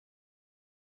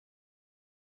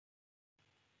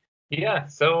Yeah,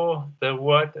 so the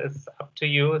word is up to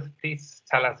you. Please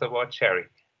tell us about CHERI.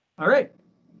 All right.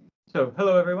 So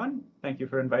hello, everyone. Thank you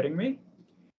for inviting me.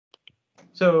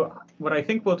 So what I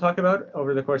think we'll talk about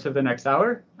over the course of the next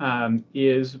hour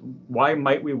is why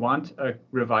might we want a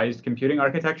revised computing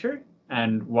architecture,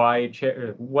 and what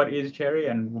is CHERI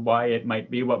and why it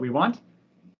might be what we want.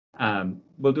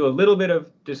 We'll do a little bit of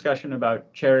discussion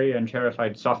about CHERI and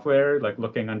cherified software, like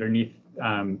looking underneath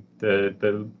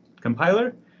the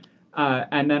compiler.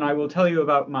 And then I will tell you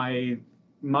about my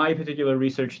particular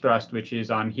research thrust, which is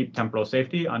on heap temporal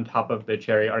safety on top of the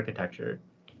CHERI architecture.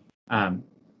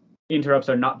 Interrupts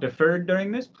are not deferred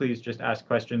during this. Please just ask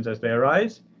questions as they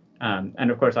arise.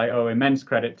 And of course, I owe immense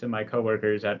credit to my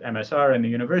coworkers at MSR and the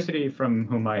university, from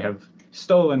whom I have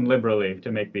stolen liberally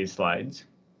to make these slides.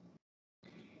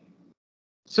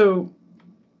 So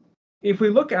if we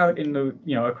look out in the,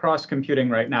 across computing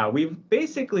right now, we've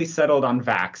basically settled on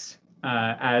VAX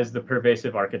as the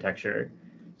pervasive architecture.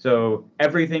 So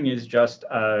everything is just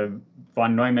a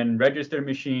von Neumann register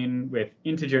machine with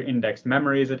integer indexed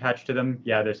memories attached to them.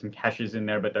 Yeah, there's some caches in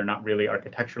there, but they're not really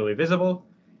architecturally visible.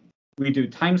 We do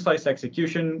time slice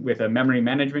execution with a memory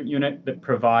management unit that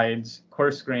provides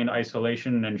coarse-grained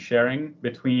isolation and sharing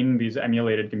between these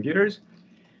emulated computers.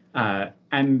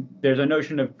 And there's a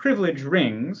notion of privilege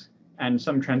rings and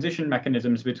some transition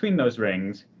mechanisms between those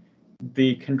rings.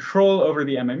 The control over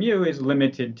the MMU is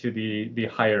limited to the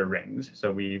higher rings.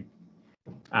 So we,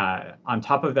 on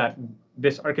top of that,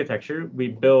 this architecture, we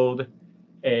build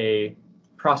a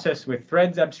process with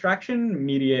threads abstraction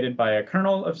mediated by a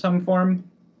kernel of some form.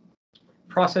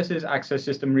 Processes access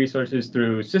system resources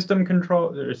through system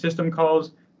control or system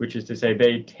calls, which is to say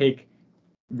they take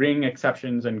ring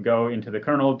exceptions and go into the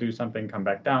kernel, do something, come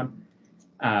back down.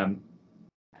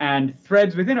 And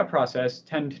threads within a process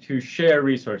tend to share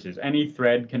resources. Any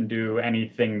thread can do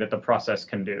anything that the process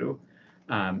can do.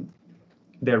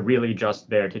 They're really just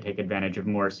there to take advantage of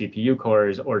more CPU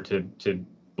cores or to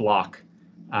block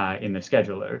in the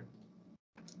scheduler.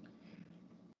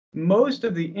 Most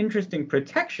of the interesting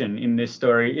protection in this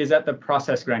story is at the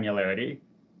process granularity.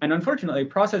 And unfortunately,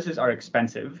 processes are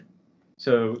expensive.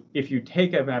 So if you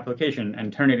take an application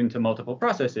and turn it into multiple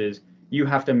processes, you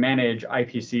have to manage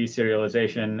IPC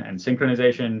serialization and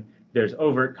synchronization. There's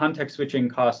overt context switching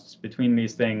costs between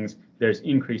these things. There's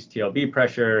increased TLB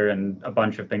pressure and a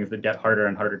bunch of things that get harder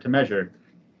and harder to measure.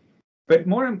 But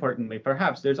more importantly,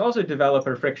 perhaps, there's also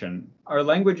developer friction. Our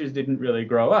languages didn't really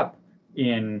grow up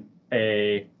in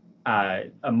a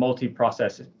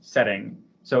multi-process setting.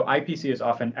 So IPC is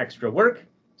often extra work.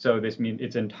 So this means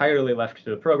it's entirely left to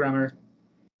the programmer.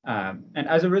 And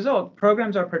as a result,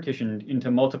 programs are partitioned into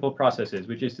multiple processes,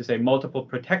 which is to say multiple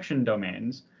protection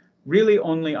domains, really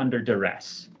only under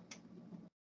duress.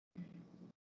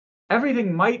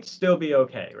 Everything might still be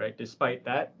OK, right, despite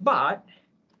that. But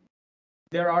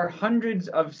there are hundreds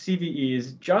of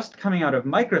CVEs just coming out of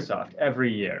Microsoft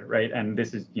every year, right? And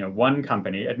this is, one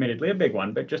company, admittedly a big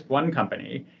one, but just one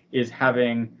company is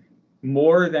having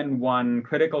more than one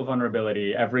critical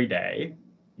vulnerability every day,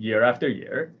 year after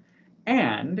year.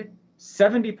 And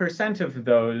 70% of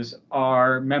those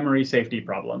are memory safety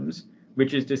problems,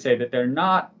 which is to say that they're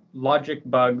not logic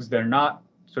bugs. They're not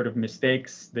sort of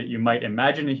mistakes that you might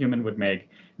imagine a human would make.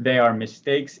 They are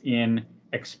mistakes in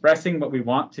expressing what we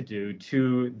want to do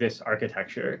to this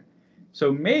architecture.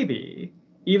 So maybe,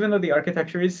 even though the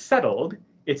architecture is settled,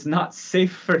 it's not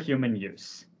safe for human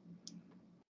use.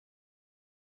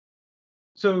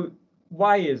 So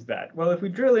why is that? Well, if we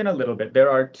drill in a little bit, there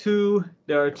are two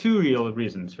real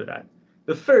reasons for that.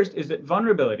 The first is that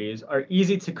vulnerabilities are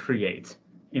easy to create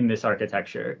in this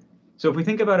architecture. So if we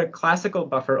think about a classical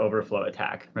buffer overflow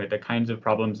attack, right, the kinds of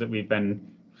problems that we've been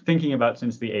thinking about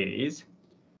since the 80s,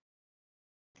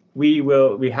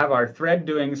 we have our thread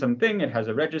doing something. It has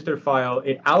a register file.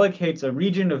 It allocates a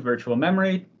region of virtual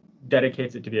memory,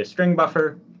 dedicates it to be a string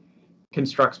buffer,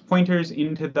 constructs pointers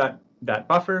into that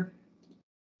buffer.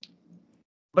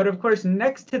 But of course,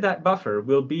 next to that buffer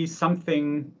will be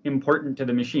something important to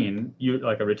the machine,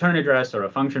 like a return address or a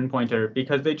function pointer,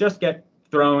 because they just get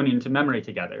thrown into memory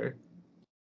together.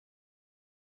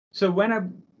 So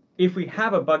if we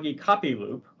have a buggy copy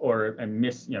loop or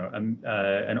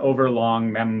an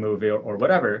overlong mem move or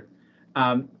whatever,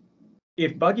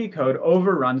 if buggy code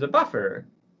overruns a buffer,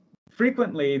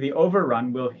 frequently the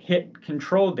overrun will hit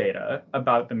control data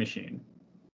about the machine,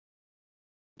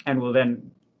 and will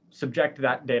then subject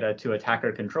that data to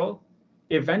attacker control.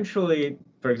 Eventually,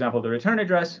 for example, the return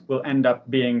address will end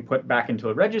up being put back into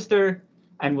a register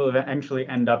and will eventually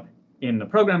end up in the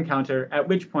program counter, at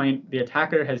which point the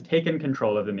attacker has taken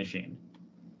control of the machine.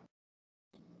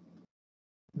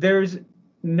 There's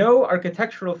no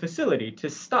architectural facility to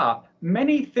stop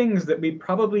many things that we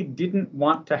probably didn't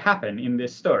want to happen in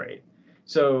this story.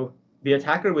 So the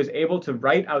attacker was able to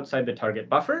write outside the target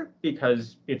buffer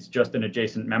because it's just an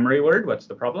adjacent memory word. What's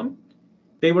the problem?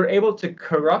 They were able to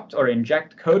corrupt or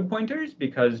inject code pointers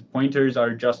because pointers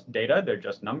are just data, they're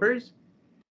just numbers.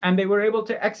 And they were able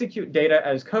to execute data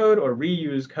as code or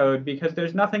reuse code because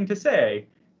there's nothing to say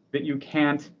that you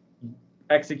can't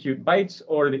execute bytes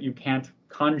or that you can't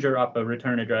conjure up a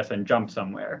return address and jump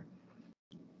somewhere.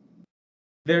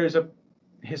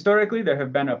 Historically, there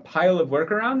have been a pile of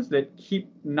workarounds that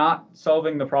keep not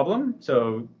solving the problem.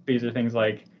 So these are things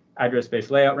like address space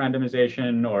layout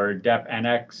randomization or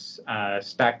dep-nx,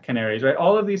 stack canaries, right?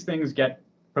 All of these things get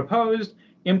proposed,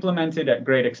 implemented at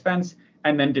great expense,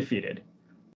 and then defeated,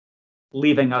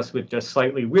 leaving us with just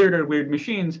slightly weird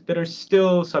machines that are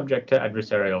still subject to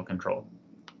adversarial control.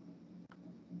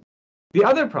 The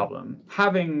other problem,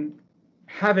 having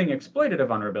exploited a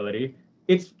vulnerability,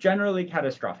 it's generally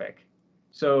catastrophic.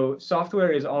 So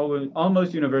software is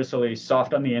almost universally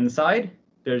soft on the inside.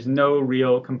 There's no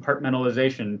real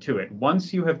compartmentalization to it.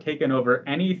 Once you have taken over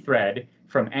any thread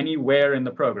from anywhere in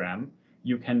the program,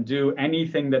 you can do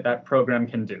anything that program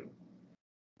can do.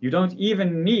 You don't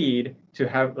even need to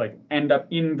have end up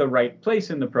in the right place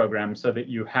in the program so that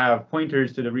you have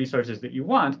pointers to the resources that you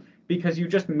want, because you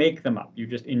just make them up. You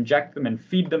just inject them and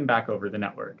feed them back over the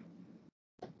network.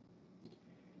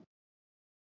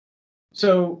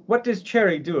 So what does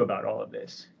CHERI do about all of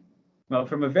this? Well,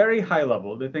 from a very high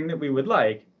level, the thing that we would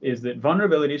like is that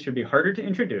vulnerabilities should be harder to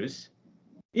introduce.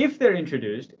 If they're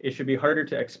introduced, it should be harder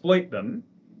to exploit them.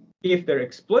 If they're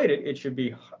exploited, they should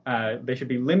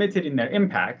be limited in their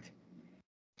impact.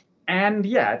 And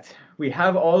yet, we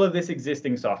have all of this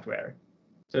existing software.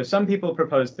 So some people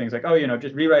propose things like, oh,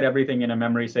 just rewrite everything in a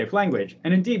memory-safe language.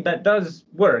 And indeed, that does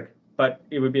work, but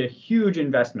it would be a huge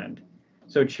investment.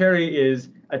 So CHERI is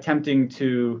attempting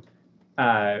to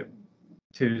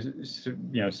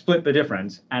split the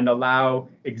difference and allow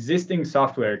existing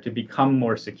software to become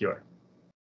more secure.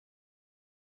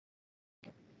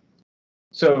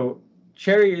 So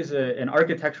CHERI is an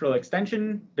architectural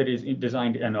extension that is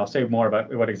designed, and I'll say more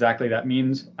about what exactly that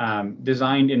means,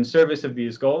 designed in service of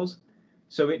these goals.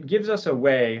 So it gives us a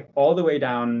way all the way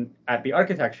down at the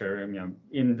architecture,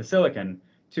 in the silicon,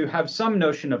 to have some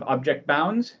notion of object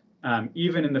bounds,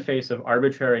 even in the face of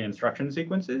arbitrary instruction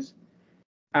sequences.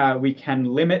 We can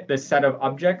limit the set of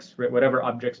objects, whatever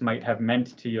objects might have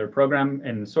meant to your program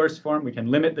in source form. We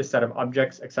can limit the set of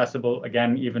objects accessible,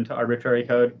 again, even to arbitrary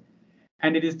code.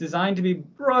 And it is designed to be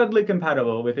broadly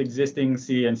compatible with existing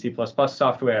C and C++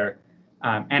 software,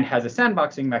 and has a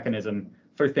sandboxing mechanism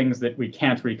for things that we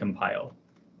can't recompile.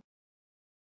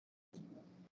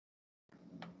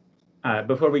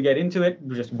 Before we get into it,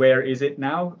 just where is it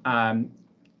now?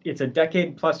 It's a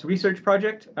decade-plus research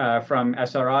project from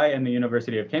SRI and the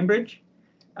University of Cambridge.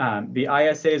 The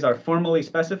ISAs are formally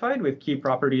specified with key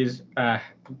properties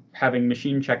having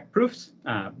machine-checked proofs.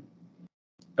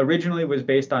 Originally was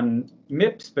based on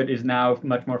MIPS, but is now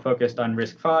much more focused on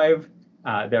RISC-V.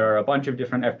 There are a bunch of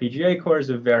different FPGA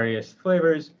cores of various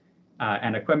flavors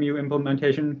and a QEMU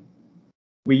implementation.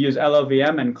 We use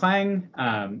LLVM and Clang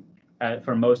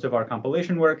for most of our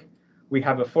compilation work. We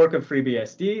have a fork of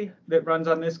FreeBSD that runs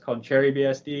on this called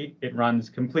CHERI-BSD. It runs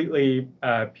completely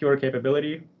pure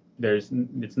capability.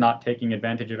 It's not taking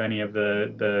advantage of any of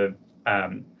the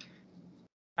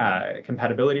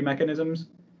compatibility mechanisms.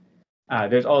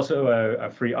 There's also a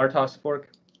FreeRTOS fork.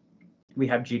 We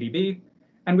have GDB,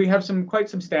 and we have some quite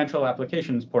substantial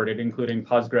applications ported, including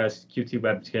Postgres, QT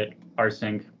WebKit,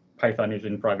 rsync, Python is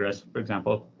in progress, for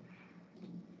example.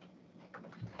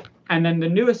 And then the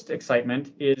newest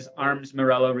excitement is ARM's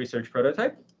Morello research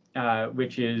prototype,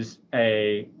 which is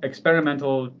a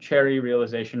experimental CHERI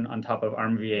realization on top of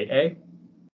ARMVAA.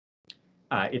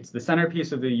 It's the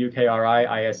centerpiece of the UKRI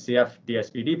ISCF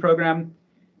DSVD program.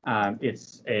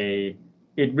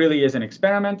 It really is an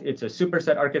experiment. It's a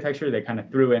superset architecture. They kind of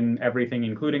threw in everything,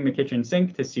 including the kitchen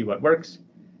sink, to see what works.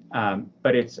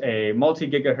 But it's a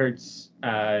multi-gigahertz.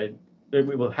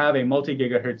 We will have a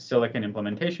multi-gigahertz silicon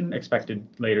implementation expected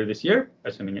later this year,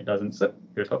 assuming it doesn't slip.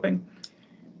 Here's hoping.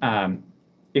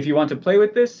 If you want to play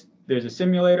with this, there's a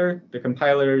simulator. The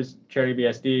compilers,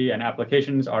 CHERI-BSD, and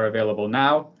applications are available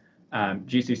now.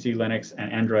 GCC, Linux,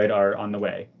 and Android are on the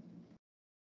way.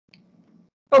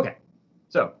 OK,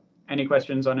 so any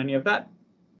questions on any of that?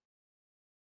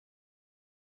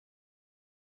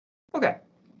 OK,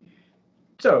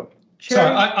 so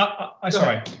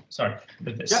CHERI. Sorry,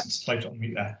 this float on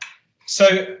mute there.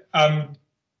 So,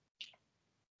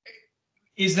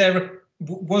 is there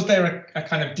was there a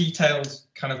kind of detailed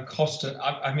kind of cost?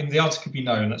 I mean, the answer could be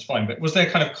no, and that's fine. But was there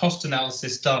kind of cost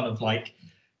analysis done of like,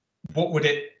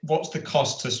 what's the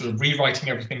cost to sort of rewriting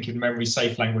everything in memory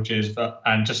safe languages,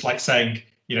 and just like saying,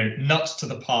 nuts to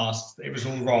the past, it was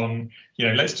all wrong,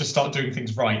 let's just start doing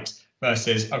things right,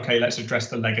 versus, okay, let's address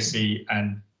the legacy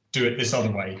and do it this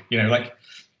other way. Like,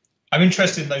 I'm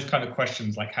interested in those kind of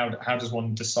questions, like how does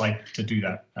one decide to do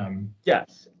that?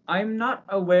 Yes, I'm not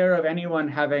aware of anyone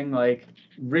having like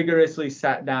rigorously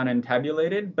sat down and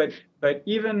tabulated, but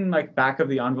even like back of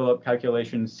the envelope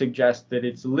calculations suggest that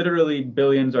it's literally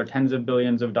billions or tens of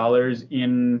billions of dollars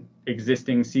in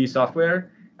existing C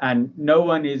software, and no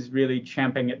one is really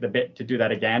champing at the bit to do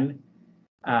that again.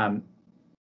 I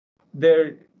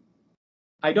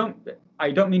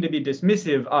don't mean to be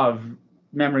dismissive of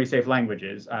memory safe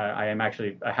languages. I am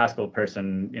actually a Haskell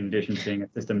person in addition to being a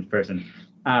systems person.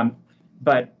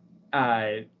 But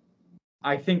I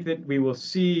think that we will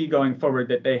see going forward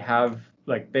that they have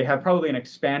probably an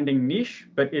expanding niche,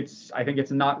 but I think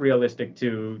it's not realistic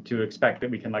to expect that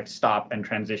we can like stop and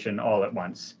transition all at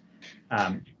once.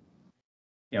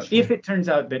 If it turns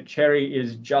out that CHERI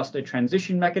is just a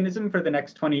transition mechanism for the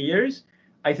next 20 years,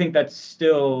 I think that's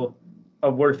still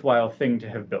a worthwhile thing to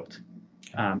have built.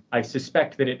 I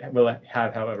suspect that it will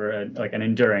have, however, an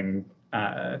enduring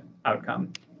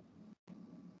outcome.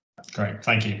 Great,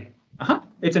 thank you.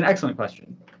 It's an excellent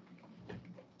question.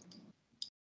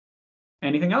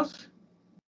 Anything else?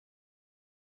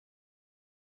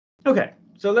 Okay,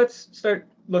 so let's start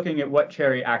looking at what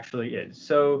CHERI actually is.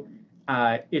 So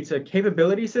it's a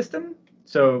capability system.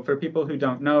 So for people who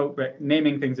don't know,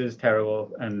 naming things is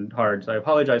terrible and hard, so I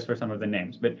apologize for some of the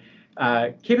names. But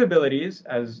capabilities,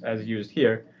 as used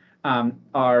here,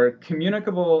 are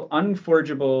communicable,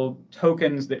 unforgeable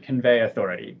tokens that convey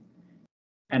authority.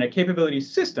 And a capability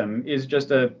system is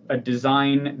just a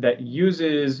design that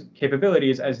uses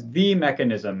capabilities as the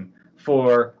mechanism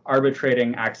for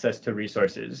arbitrating access to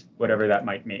resources, whatever that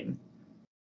might mean.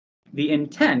 The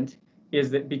intent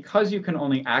is that because you can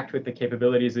only act with the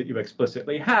capabilities that you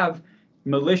explicitly have,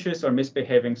 malicious or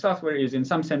misbehaving software is in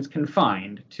some sense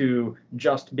confined to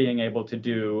just being able to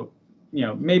do,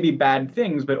 maybe bad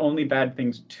things, but only bad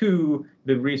things to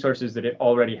the resources that it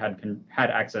already had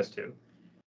access to.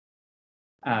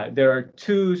 There are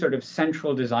two sort of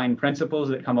central design principles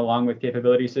that come along with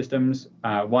capability systems.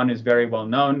 One is very well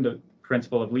known, the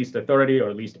principle of least authority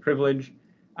or least privilege,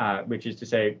 which is to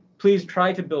say, please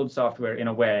try to build software in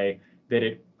a way that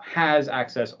it has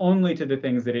access only to the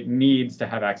things that it needs to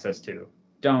have access to.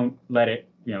 Don't let it,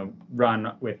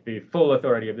 run with the full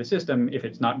authority of the system if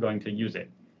it's not going to use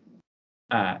it.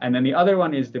 And then the other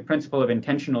one is the principle of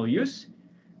intentional use,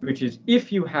 which is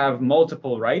if you have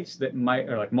multiple rights that might,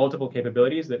 or like multiple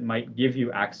capabilities that might give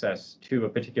you access to a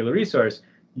particular resource,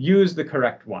 use the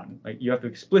correct one. Like you have to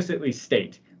explicitly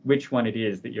state which one it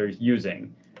is that you're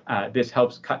using. This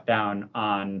helps cut down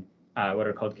on what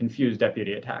are called confused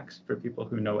deputy attacks for people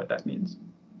who know what that means.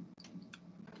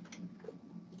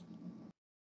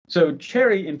 So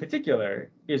CHERI in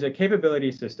particular is a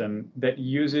capability system that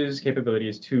uses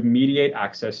capabilities to mediate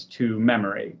access to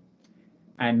memory.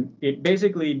 And it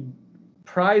basically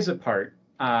pries apart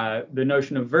the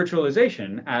notion of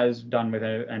virtualization as done with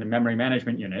a memory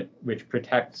management unit, which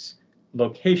protects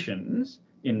locations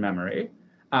in memory,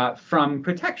 from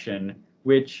protection,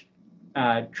 which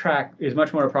is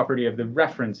much more a property of the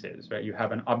references, right? You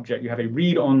have an object, you have a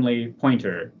read-only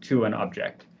pointer to an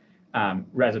object,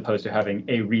 as opposed to having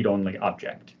a read-only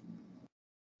object.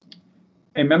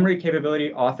 A memory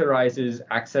capability authorizes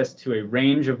access to a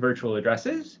range of virtual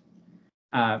addresses.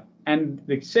 And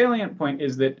the salient point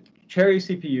is that CHERI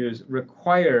CPUs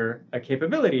require a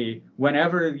capability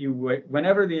whenever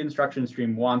the instruction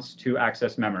stream wants to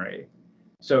access memory.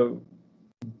 So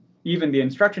even the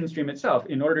instruction stream itself,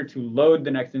 in order to load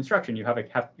the next instruction, you have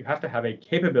to have a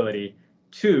capability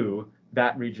to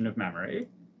that region of memory.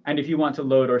 And if you want to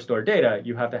load or store data,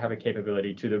 you have to have a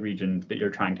capability to the region that you're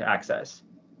trying to access.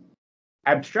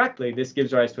 Abstractly, this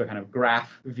gives rise to a kind of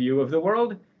graph view of the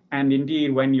world. And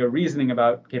indeed, when you're reasoning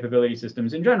about capability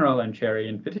systems in general, and CHERI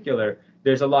in particular,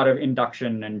 there's a lot of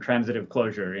induction and transitive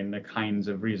closure in the kinds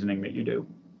of reasoning that you do.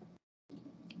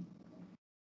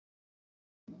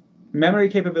 Memory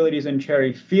capabilities in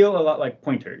CHERI feel a lot like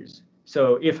pointers.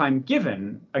 So if I'm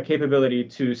given a capability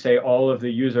to say all of the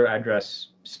user address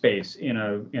space in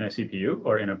a CPU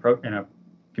or in a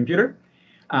computer,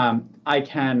 I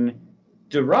can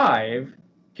derive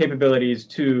capabilities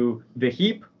to the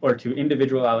heap or to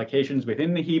individual allocations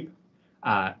within the heap,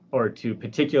 or to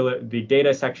the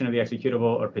data section of the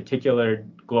executable or particular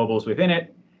globals within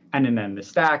it, and then the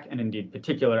stack, and indeed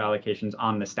particular allocations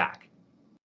on the stack.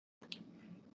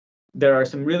 there are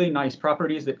some really nice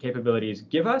properties that capabilities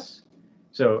give us,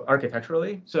 so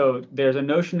architecturally. So there's a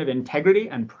notion of integrity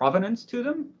and provenance to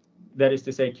them. That is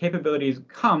to say, capabilities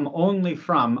come only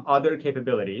from other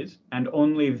capabilities and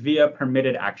only via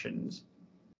permitted actions.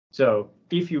 So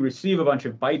if you receive a bunch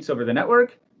of bytes over the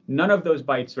network, none of those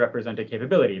bytes represent a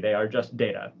capability. They are just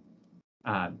data.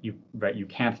 You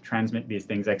can't transmit these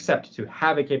things except to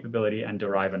have a capability and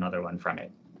derive another one from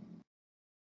it.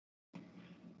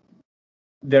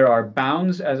 There are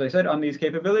bounds, as I said, on these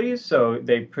capabilities. So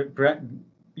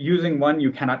using one,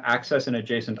 you cannot access an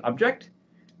adjacent object.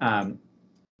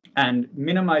 And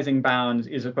minimizing bounds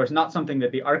is, of course, not something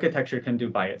that the architecture can do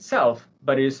by itself,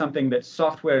 but it is something that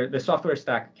the software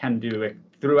stack can do it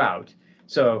throughout.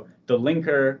 So the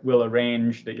linker will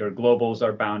arrange that your globals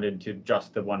are bounded to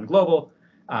just the one global.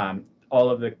 All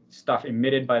of the stuff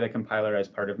emitted by the compiler as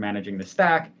part of managing the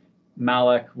stack,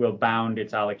 malloc will bound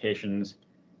its allocations.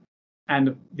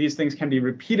 And these things can be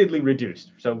repeatedly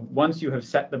reduced. So once you have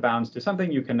set the bounds to something,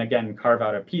 you can again carve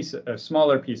out a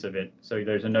smaller piece of it. So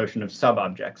there's a notion of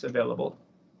sub-objects available.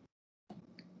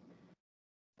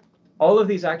 All of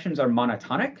these actions are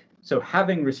monotonic. So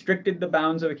having restricted the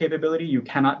bounds of a capability, you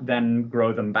cannot then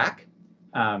grow them back.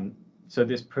 So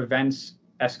this prevents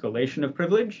escalation of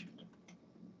privilege.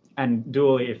 And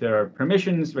dually, if there are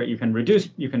permissions, right, you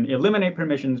can eliminate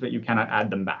permissions, but you cannot add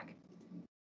them back.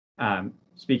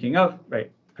 Speaking of, right,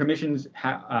 permissions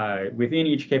within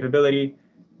each capability,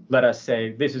 let us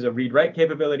say this is a read-write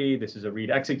capability, this is a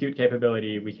read-execute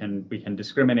capability. We can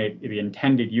discriminate the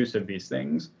intended use of these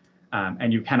things,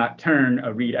 and you cannot turn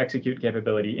a read-execute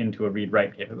capability into a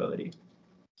read-write capability.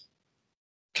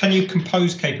 Can you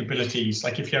compose capabilities?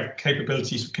 Like if you have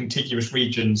capabilities for contiguous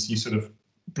regions, you sort of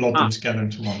blob them together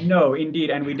into one? No,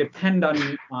 indeed, and we depend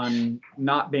on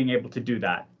not being able to do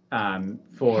that.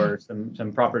 For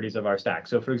some properties of our stack.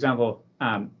 So for example,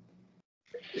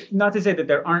 not to say that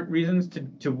there aren't reasons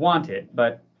to want it,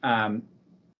 but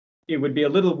it would be a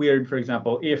little weird, for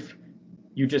example, if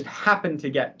you just happen to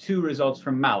get two results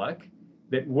from malloc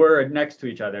that were next to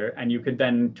each other, and you could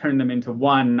then turn them into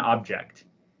one object.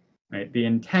 Right? The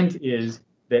intent is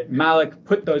that malloc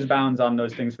put those bounds on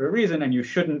those things for a reason, and you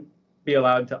shouldn't be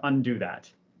allowed to undo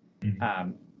that.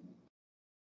 Mm-hmm.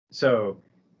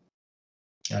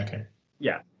 Okay.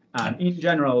 Yeah. In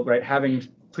general, right, having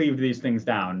cleaved these things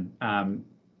down,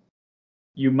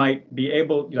 you might be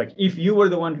able, like, if you were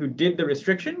the one who did the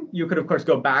restriction, you could, of course,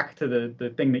 go back to the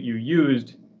thing that you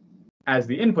used as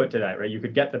the input to that, right? You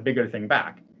could get the bigger thing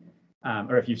back.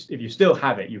 Or if you still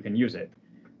have it, you can use it.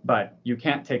 But you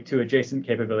can't take two adjacent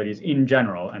capabilities in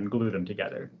general and glue them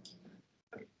together.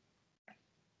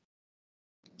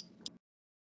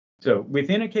 So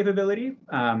within a capability,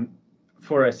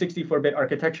 for a 64-bit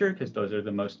architecture, because those are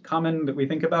the most common that we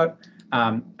think about,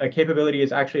 a capability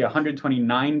is actually a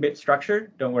 129-bit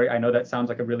structure. Don't worry, I know that sounds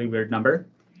like a really weird number.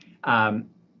 So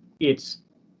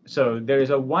there is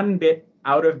a 1-bit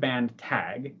out-of-band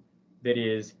tag that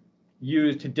is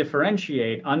used to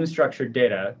differentiate unstructured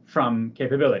data from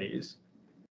capabilities.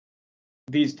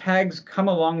 These tags come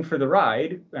along for the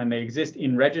ride, and they exist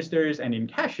in registers and in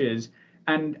caches.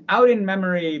 And out in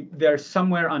memory, they're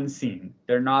somewhere unseen.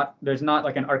 There's not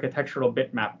like an architectural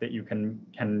bitmap that you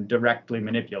can directly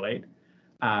manipulate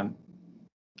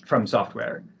from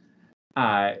software.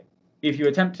 If you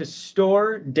attempt to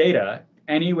store data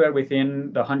anywhere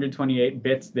within the 128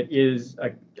 bits that is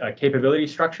a capability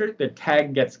structure, the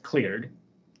tag gets cleared.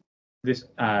 This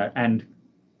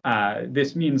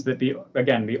means that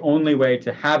the only way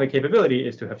to have a capability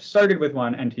is to have started with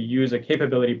one and to use a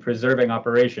capability preserving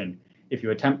operation. If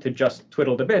you attempt to just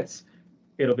twiddle the bits,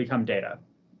 it'll become data.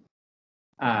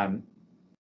 And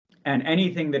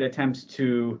anything that attempts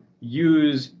to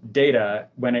use data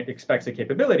when it expects a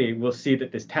capability will see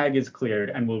that this tag is cleared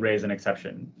and will raise an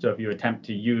exception. So if you attempt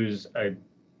to use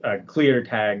a clear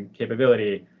tag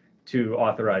capability to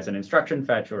authorize an instruction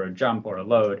fetch or a jump or a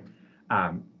load,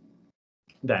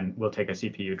 then we'll take a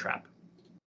CPU trap.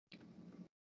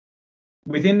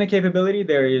 Within the capability,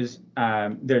 there's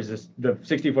the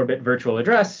 64-bit virtual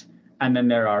address, and then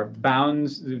there are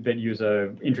bounds that use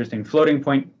an interesting floating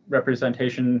point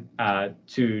representation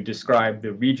to describe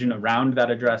the region around that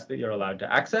address that you're allowed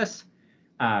to access.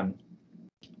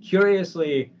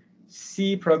 Curiously,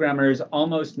 C programmers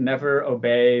almost never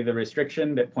obey the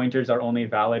restriction that pointers are only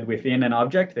valid within an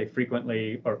object. They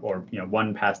frequently, or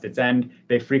one past its end,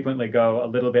 they frequently go a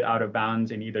little bit out of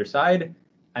bounds in either side,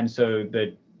 and so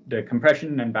the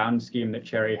compression and bound scheme that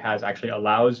CHERI has actually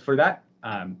allows for that.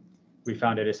 We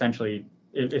found it essentially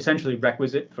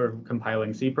requisite for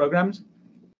compiling C programs.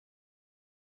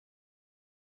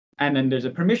 And then there's a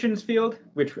permissions field,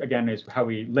 which again is how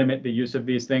we limit the use of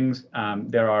these things.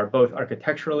 There are both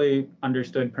architecturally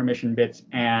understood permission bits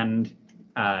and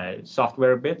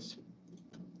software bits.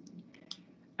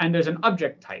 And there's an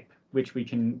object type, which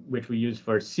we use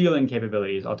for sealing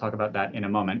capabilities. I'll talk about that in a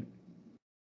moment.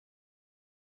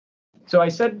 So I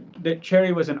said that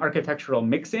CHERI was an architectural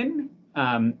mix-in.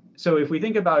 So if we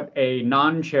think about a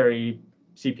non-CHERI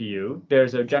CPU,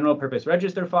 there's a general purpose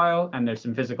register file, and there's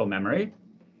some physical memory.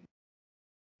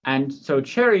 And so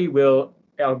CHERI will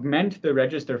augment the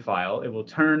register file. It will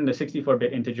turn the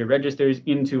 64-bit integer registers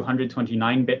into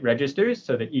 129-bit registers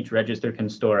so that each register can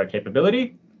store a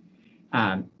capability.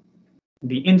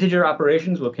 The integer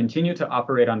operations will continue to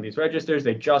operate on these registers.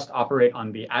 They just operate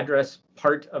on the address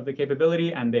part of the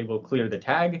capability, and they will clear the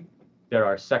tag. There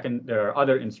are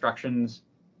other instructions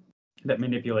that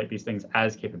manipulate these things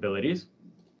as capabilities.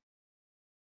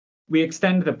 We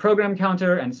extend the program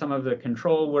counter and some of the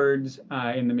control words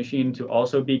in the machine to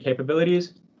also be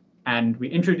capabilities. And we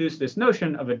introduce this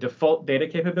notion of a default data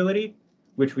capability,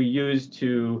 which we use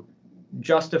to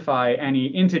justify any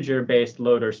integer-based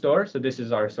load or store. So this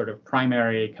is our sort of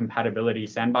primary compatibility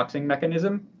sandboxing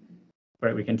mechanism,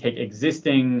 where we can take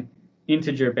existing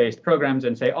integer-based programs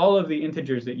and say all of the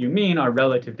integers that you mean are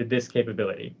relative to this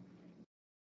capability.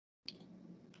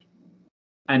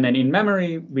 And then in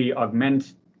memory, we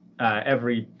augment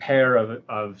every pair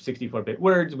of 64-bit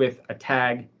words with a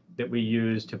tag that we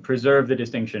use to preserve the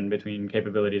distinction between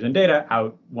capabilities and data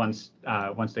out once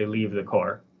they leave the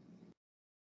core.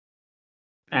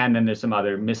 And then there's some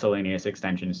other miscellaneous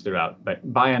extensions throughout.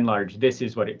 But by and large, this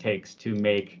is what it takes to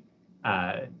make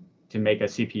a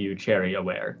CPU CHERI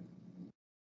aware.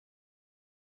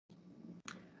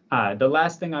 The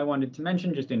last thing I wanted to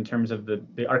mention, just in terms of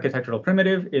the architectural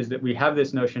primitive, is that we have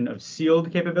this notion of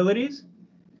sealed capabilities.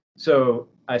 So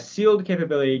a sealed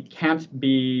capability can't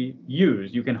be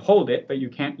used. You can hold it, but you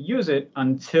can't use it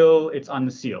until it's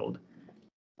unsealed.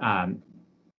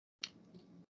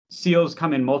 Seals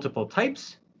come in multiple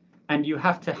types, and you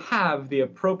have to have the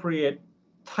appropriate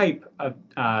type of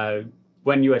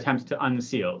when you attempt to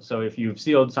unseal. So if you've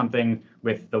sealed something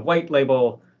with the white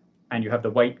label and you have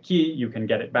the white key, you can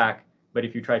get it back. But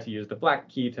if you try to use the black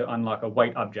key to unlock a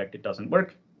white object, it doesn't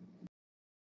work.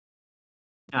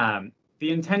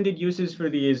 The intended uses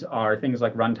for these are things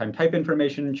like runtime type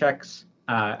information checks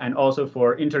and also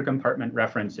for intercompartment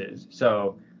references.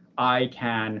 So I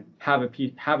can have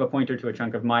a pointer to a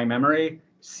chunk of my memory,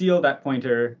 seal that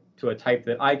pointer to a type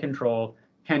that I control,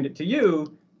 hand it to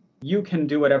you. You can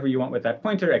do whatever you want with that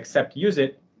pointer except use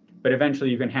it, but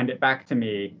eventually you can hand it back to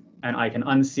me and I can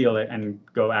unseal it and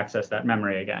go access that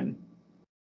memory again.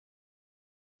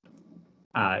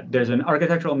 There's an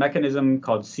architectural mechanism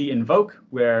called cinvoke,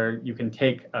 where you can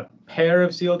take a pair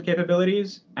of sealed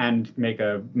capabilities and make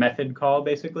a method call,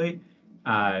 basically,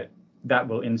 that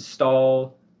will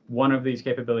install one of these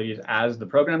capabilities as the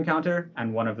program counter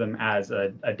and one of them as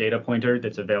a data pointer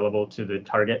that's available to the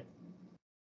target.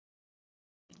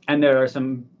 And there are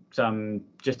some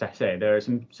just to say, there are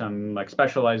some like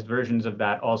specialized versions of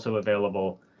that also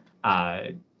available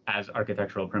as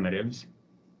architectural primitives.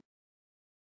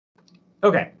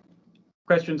 OK,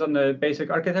 questions on the basic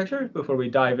architecture before we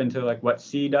dive into like what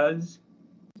C does?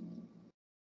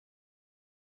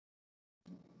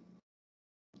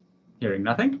 Hearing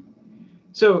nothing.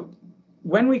 So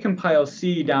when we compile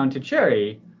C down to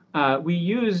CHERI, we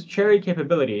use CHERI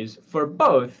capabilities for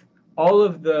both all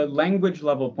of the language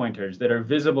level pointers that are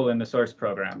visible in the source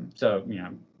program. So,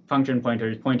 function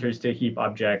pointers, pointers to heap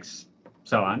objects,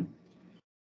 so on.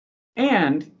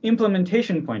 And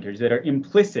implementation pointers that are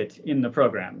implicit in the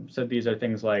program. So these are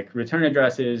things like return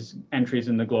addresses, entries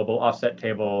in the global offset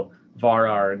table, var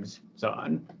args, so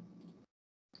on.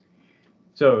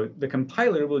 So the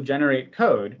compiler will generate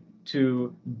code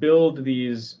to build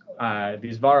these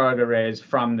var arg arrays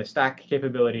from the stack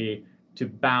capability to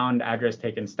bound address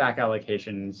taken stack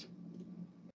allocations.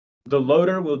 The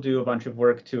loader will do a bunch of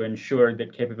work to ensure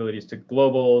that capabilities to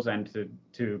globals and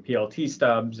to PLT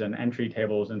stubs and entry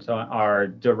tables and so on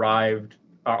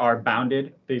are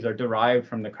bounded. These are derived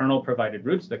from the kernel provided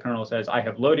roots. The kernel says, I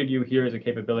have loaded you. Here is a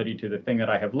capability to the thing that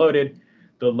I have loaded.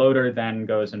 The loader then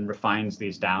goes and refines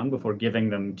these down before giving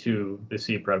them to the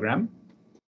C program.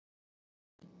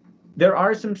 There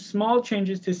are some small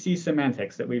changes to C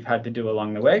semantics that we've had to do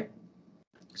along the way.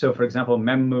 So for example,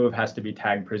 memmove has to be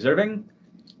tag preserving.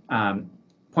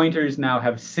 Pointers now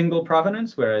have single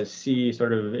provenance, whereas C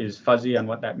sort of is fuzzy on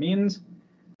what that means.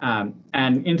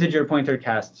 And integer pointer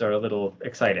casts are a little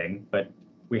exciting, but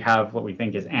we have what we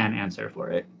think is an answer for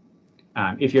it.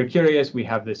 If you're curious, we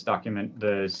have this document,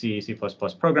 the C++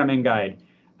 programming guide,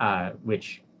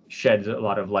 which sheds a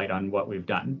lot of light on what we've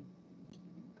done.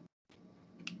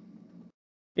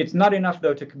 It's not enough,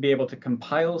 though, to be able to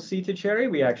compile C to CHERI.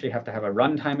 We actually have to have a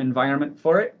runtime environment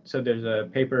for it. So there's a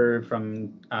paper from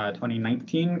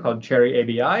 2019 called CHERI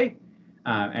ABI,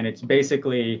 and it's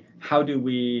basically how do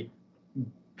we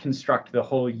construct the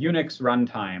whole Unix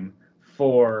runtime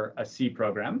for a C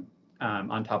program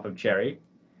on top of CHERI.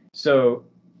 So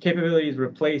capabilities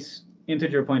replace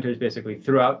integer pointers basically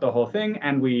throughout the whole thing,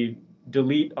 and we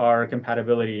delete our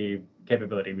compatibility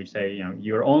capability. We say, you know,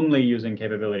 you're only using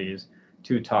capabilities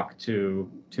to talk to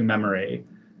memory.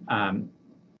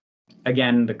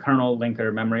 Again, the kernel,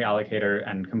 linker, memory allocator,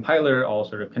 and compiler all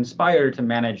sort of conspire to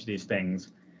manage these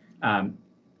things.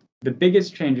 The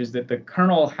biggest change is that the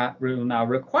kernel will now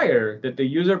require that the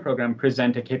user program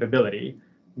present a capability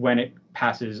when it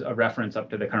passes a reference up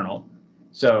to the kernel.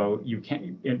 So you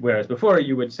can't, whereas before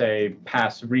you would say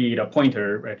pass read a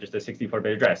pointer, right, just a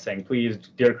 64-bit address saying, please,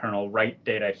 dear kernel, write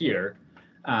data here.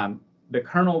 The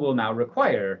kernel will now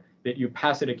require that you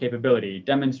pass it a capability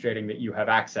demonstrating that you have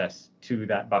access to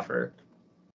that buffer.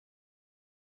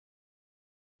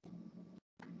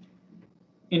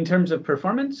 In terms of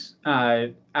performance,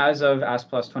 as of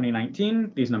ASPLOS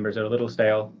 2019, these numbers are a little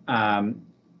stale.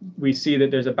 We see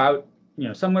that there's about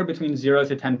somewhere between 0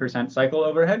 to 10% cycle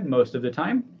overhead most of the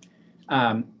time.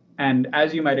 And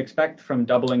as you might expect from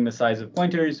doubling the size of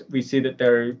pointers, we see that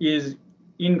there is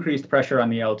increased pressure on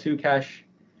the L2 cache.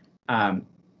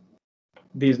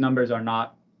 These numbers are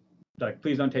not, like,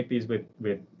 please don't take these with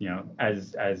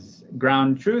as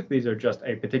ground truth. These are just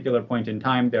a particular point in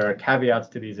time. There are caveats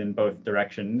to these in both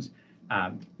directions.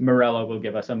 Morello will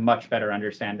give us a much better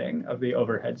understanding of the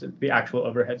overheads, the actual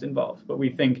overheads involved. But we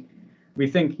think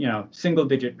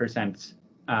single-digit percents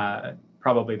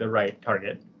probably the right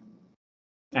target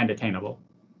and attainable.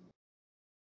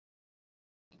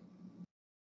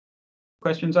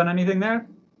 Questions on anything there?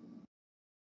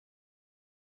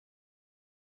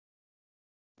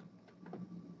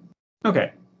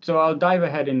 Okay, so I'll dive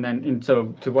ahead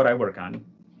to what I work on.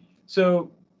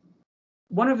 So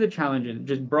one of the challenges,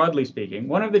 just broadly speaking,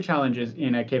 one of the challenges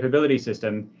in a capability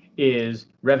system is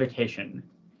revocation.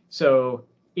 So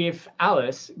if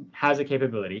Alice has a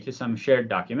capability to some shared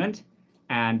document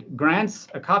and grants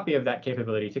a copy of that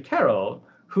capability to Carol,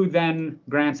 who then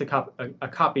grants a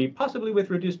copy, possibly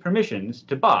with reduced permissions,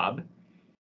 to Bob,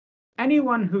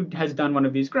 anyone who has done one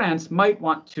of these grants might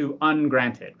want to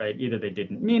ungrant it, right? Either they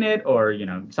didn't mean it, or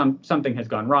something has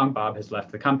gone wrong. Bob has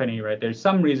left the company, right? There's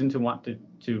some reason to want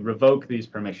to revoke these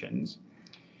permissions.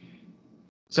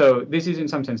 So this is in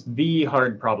some sense the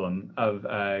hard problem of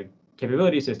a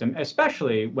capability system,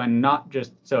 especially when not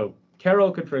just so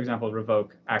Carol could, for example,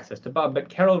 revoke access to Bob, but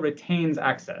Carol retains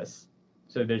access.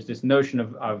 So there's this notion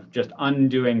of just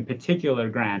undoing particular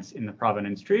grants in the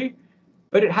provenance tree.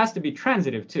 But it has to be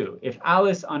transitive, too. If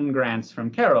Alice ungrants from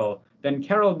Carol, then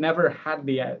Carol never had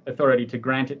the authority to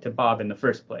grant it to Bob in the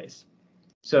first place.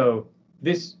 So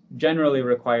this generally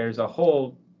requires a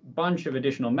whole bunch of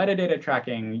additional metadata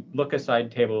tracking,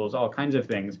 look-aside tables, all kinds of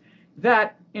things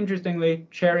that, interestingly,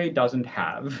 CHERI doesn't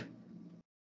have.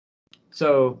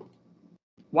 So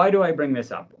why do I bring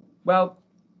this up? Well,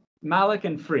 malloc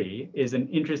and free is an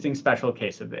interesting special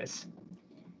case of this.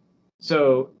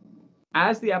 So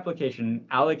as the application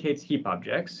allocates heap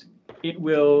objects, it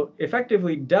will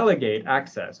effectively delegate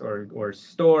access or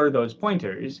store those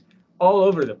pointers all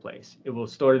over the place. It will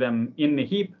store them in the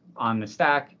heap, on the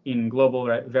stack, in global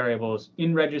variables,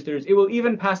 in registers. It will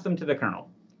even pass them to the kernel.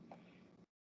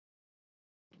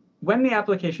 When the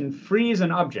application frees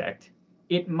an object,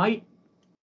 it might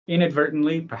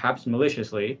inadvertently, perhaps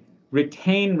maliciously,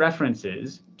 retain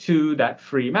references to that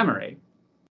free memory.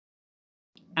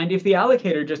 And if the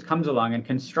allocator just comes along and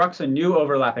constructs a new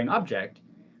overlapping object,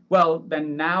 well,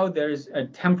 then now there's a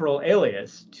temporal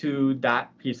alias to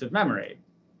that piece of memory.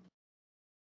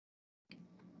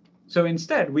 So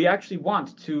instead, we actually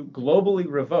want to globally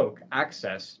revoke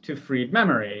access to freed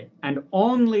memory and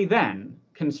only then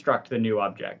construct the new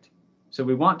object. So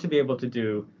we want to be able to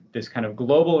do this kind of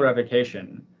global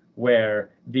revocation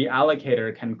where the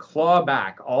allocator can claw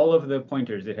back all of the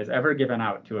pointers it has ever given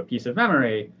out to a piece of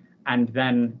memory and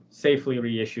then safely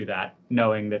reissue that,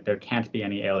 knowing that there can't be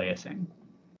any aliasing.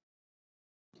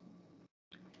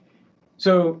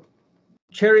 So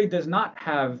CHERI does not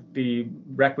have the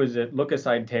requisite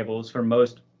look-aside tables for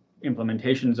most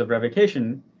implementations of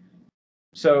revocation.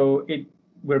 So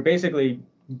we're basically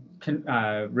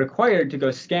required to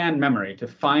go scan memory to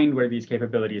find where these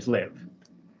capabilities live.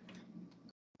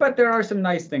 But there are some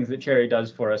nice things that CHERI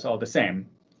does for us all the same.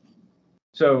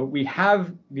 So we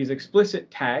have these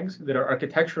explicit tags that are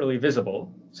architecturally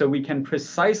visible, so we can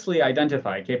precisely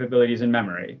identify capabilities in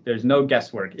memory. There's no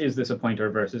guesswork. Is this a pointer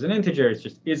versus an integer? It's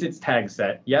just, is its tag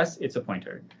set? Yes, it's a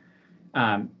pointer.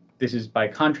 This is by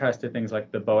contrast to things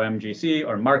like the BOEM-GC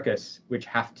or Marcus, which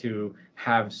have to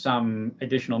have some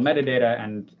additional metadata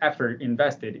and effort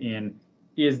invested in,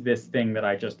 is this thing that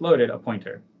I just loaded a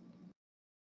pointer?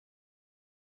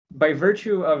 By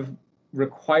virtue of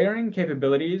requiring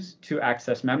capabilities to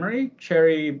access memory,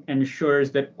 CHERI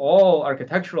ensures that all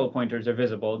architectural pointers are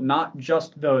visible, not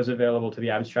just those available to the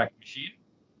abstract machine.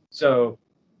 So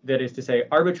that is to say,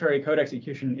 arbitrary code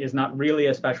execution is not really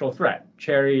a special threat.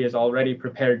 CHERI is already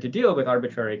prepared to deal with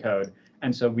arbitrary code,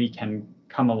 and so we can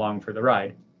come along for the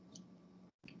ride.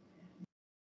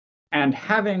 And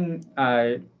having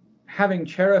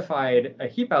cherified a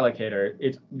heap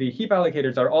allocator, the heap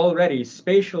allocators are already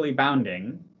spatially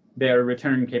bounding their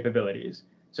return capabilities.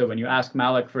 So when you ask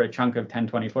malloc for a chunk of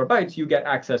 1024 bytes, you get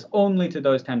access only to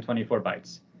those 1024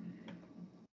 bytes.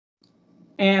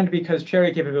 And because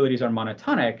CHERI capabilities are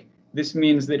monotonic, this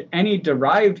means that any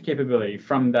derived capability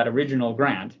from that original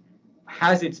grant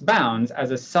has its bounds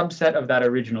as a subset of that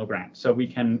original grant. So we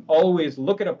can always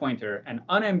look at a pointer and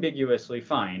unambiguously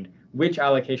find which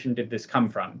allocation did this come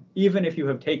from, even if you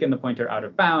have taken the pointer out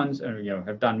of bounds or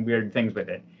have done weird things with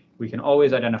it. We can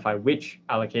always identify which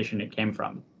allocation it came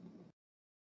from.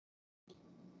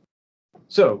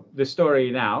 So the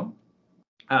story now,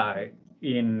 the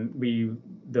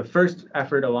first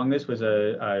effort along this was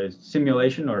a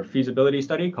simulation or feasibility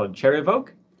study called CHERIvoke,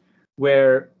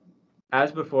 where,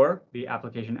 as before, the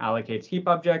application allocates heap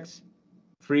objects,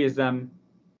 frees them.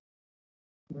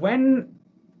 When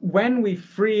we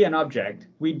free an object,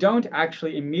 we don't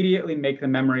actually immediately make the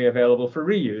memory available for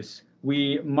reuse.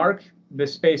 We mark the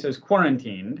space as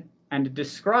quarantined and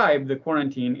describe the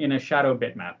quarantine in a shadow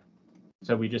bitmap.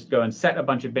 So we just go and set a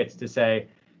bunch of bits to say,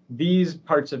 these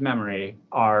parts of memory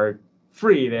are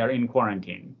free, they are in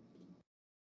quarantine.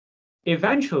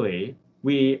 Eventually,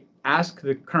 we ask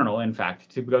the kernel, in fact,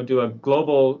 to go do a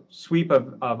global sweep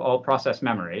of all process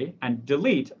memory and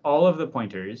delete all of the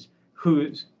pointers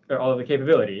or all of the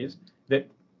capabilities that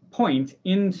point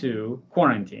into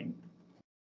quarantine.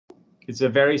 It's a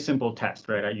very simple test,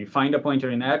 right? You find a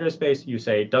pointer in the address space, you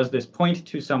say, does this point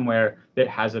to somewhere that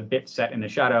has a bit set in the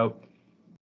shadow?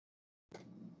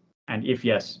 And if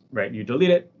yes, right, you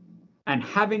delete it. And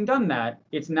having done that,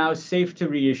 it's now safe to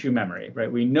reissue memory, right?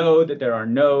 We know that there are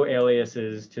no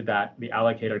aliases to that the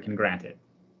allocator can grant it.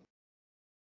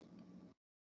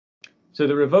 So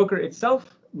the revoker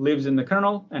itself lives in the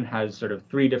kernel and has sort of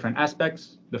three different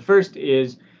aspects. The first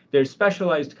is there's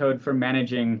specialized code for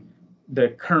managing the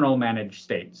kernel managed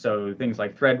state. So things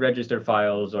like thread register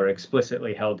files or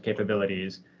explicitly held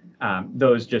capabilities,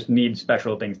 those just need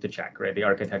special things to check, right? The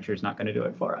architecture is not going to do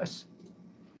it for us.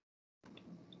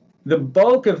 The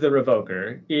bulk of the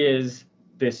revoker is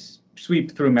this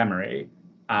sweep through memory.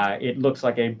 It looks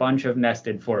like a bunch of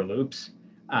nested for loops.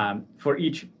 For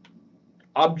each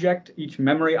object, each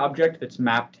memory object that's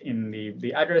mapped in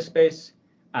the address space,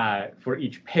 for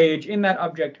each page in that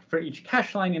object, for each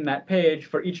cache line in that page,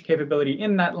 for each capability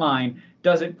in that line,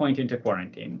 does it point into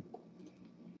quarantine?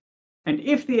 And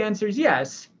if the answer is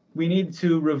yes, we need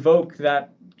to revoke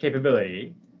that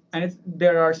capability. And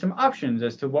there are some options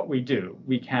as to what we do.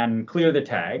 We can clear the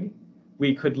tag.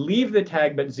 We could leave the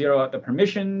tag but zero out the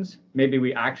permissions. Maybe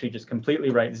we actually just completely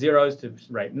write zeros to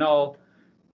write null.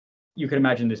 You can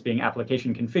imagine this being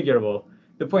application configurable.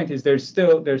 The point is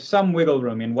there's some wiggle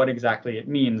room in what exactly it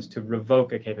means to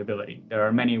revoke a capability. There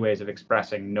are many ways of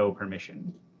expressing no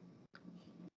permission.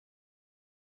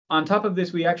 On top of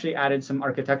this, we actually added some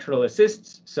architectural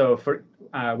assists. So for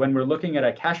when we're looking at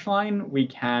a cache line, we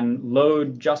can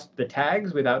load just the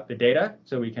tags without the data.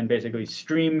 So we can basically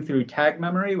stream through tag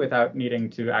memory without needing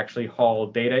to actually haul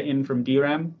data in from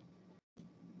DRAM.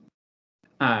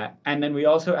 And then we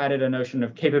also added a notion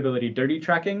of capability dirty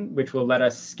tracking, which will let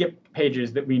us skip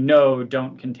pages that we know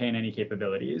don't contain any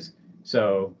capabilities.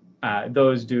 So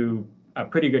those do a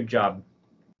pretty good job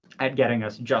at getting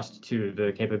us just to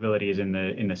the capabilities in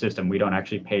the system. We don't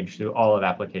actually page through all of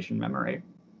application memory.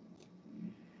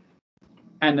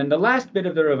 And then the last bit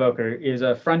of the revoker is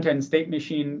a front-end state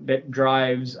machine that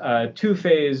drives a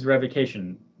two-phase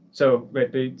revocation. So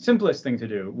the simplest thing to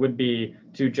do would be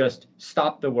to just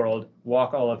stop the world,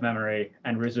 walk all of memory,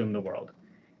 and resume the world.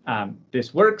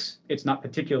 This works. It's not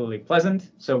particularly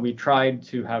pleasant, so we tried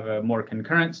to have a more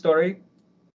concurrent story.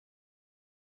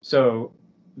 So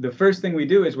the first thing we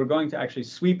do is we're going to actually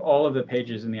sweep all of the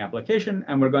pages in the application,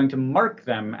 and we're going to mark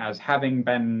them as having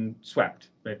been swept.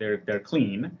 Right? They're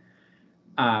clean.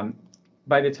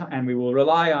 by the time, and we will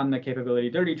rely on the capability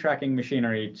dirty tracking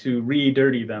machinery to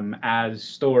re-dirty them as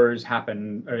stores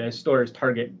happen, or as stores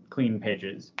target clean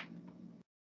pages.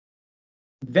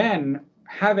 Then,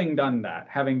 having done that,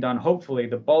 having done hopefully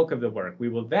the bulk of the work, we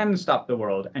will then stop the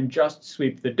world and just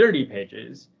sweep the dirty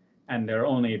pages, and there are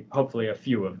only hopefully a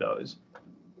few of those.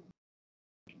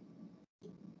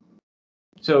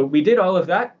 So we did all of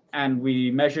that, and we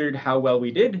measured how well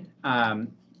we did,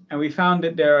 and we found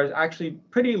that there are actually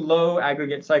pretty low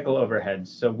aggregate cycle overheads.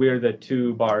 So we're the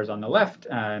two bars on the left,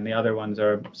 and the other ones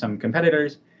are some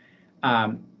competitors.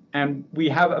 And we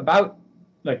have about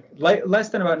less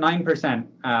than about 9%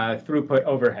 throughput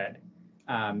overhead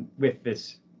with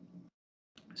this.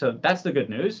 So that's the good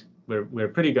news. We're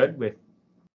pretty good with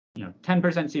 10%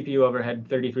 CPU overhead,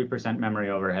 33% memory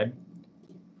overhead.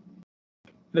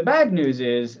 The bad news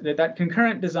is that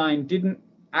concurrent design didn't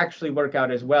actually work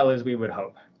out as well as we would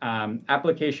hope.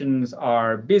 Applications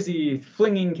are busy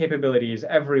flinging capabilities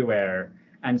everywhere.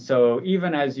 And so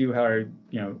even as you are,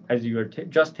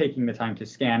 just taking the time to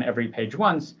scan every page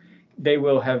once, they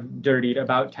will have dirtied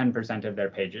about 10% of their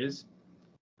pages.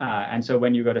 And so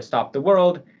when you go to stop the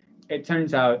world, it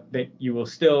turns out that you will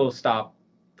still stop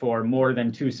for more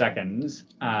than 2 seconds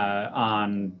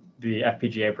on the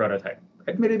FPGA prototype.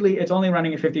 Admittedly, it's only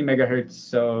running at 50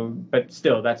 megahertz, but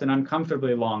still, that's an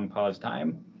uncomfortably long pause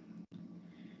time.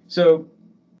 So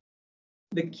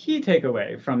the key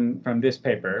takeaway from this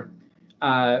paper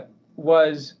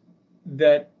was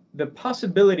that the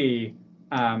possibility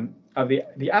of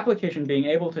the application being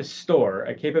able to store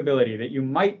a capability that you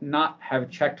might not have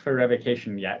checked for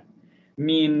revocation yet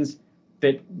means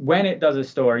that when it does a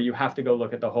store, you have to go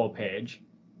look at the whole page.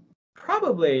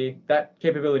 Probably that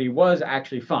capability was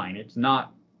actually fine. It's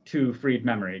not to freed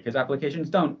memory, because applications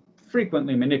don't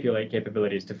frequently manipulate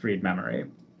capabilities to freed memory.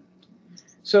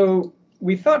 So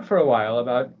we thought for a while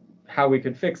about how we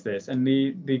could fix this. And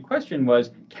the question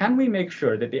was, can we make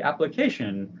sure that the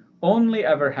application only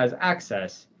ever has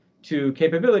access to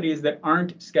capabilities that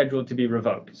aren't scheduled to be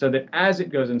revoked, so that as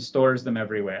it goes and stores them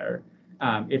everywhere,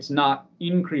 it's not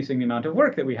increasing the amount of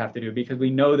work that we have to do because we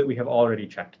know that we have already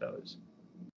checked those.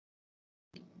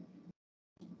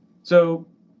 So,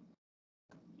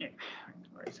 yeah,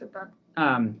 I already said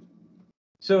that.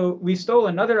 So we stole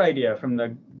another idea from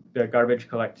the garbage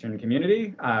collection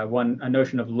community, a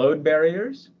notion of load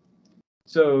barriers.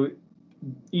 So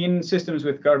in systems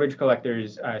with garbage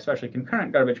collectors, especially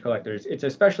concurrent garbage collectors, it's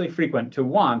especially frequent to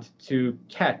want to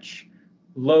catch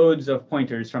loads of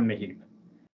pointers from the heap.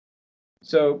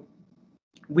 So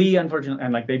we unfortunately,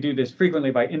 and they do this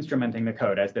frequently by instrumenting the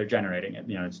code as they're generating it.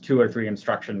 It's 2 or 3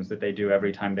 instructions that they do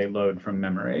every time they load from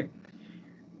memory.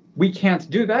 We can't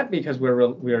do that because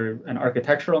we're an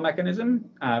architectural mechanism,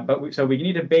 so we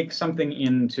need to bake something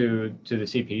into the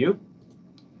CPU.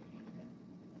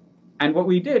 And what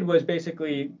we did was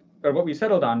what we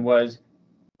settled on was,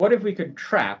 what if we could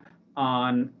trap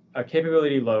on a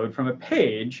capability load from a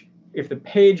page if the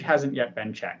page hasn't yet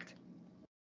been checked?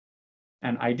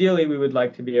 And ideally, we would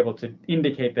like to be able to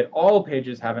indicate that all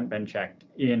pages haven't been checked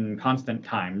in constant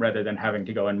time, rather than having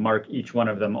to go and mark each one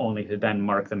of them only to then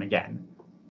mark them again.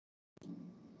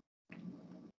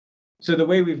 So the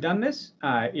way we've done this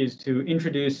is to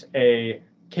introduce a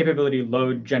capability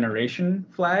load generation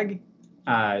flag.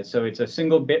 So it's a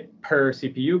single bit per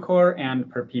CPU core and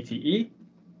per PTE.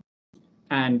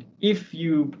 And if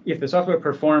the software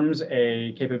performs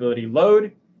a capability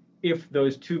load, if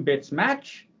those 2 bits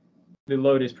match, the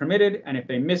load is permitted, and if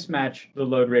they mismatch, the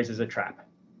load raises a trap.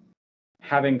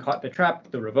 Having caught the trap,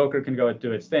 the revoker can go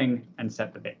do its thing and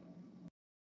set the bit.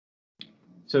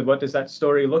 So what does that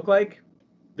story look like?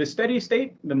 The steady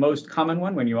state, the most common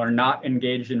one when you are not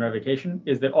engaged in revocation,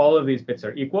 is that all of these bits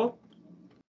are equal.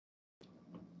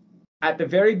 At the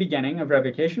very beginning of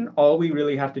revocation, all we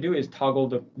really have to do is toggle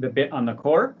the bit on the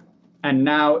core, and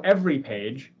now every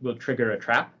page will trigger a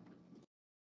trap.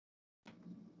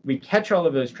 We catch all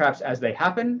of those traps as they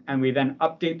happen, and we then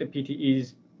update the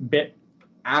PTE's bit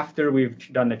after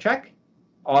we've done the check,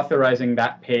 authorizing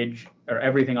that page or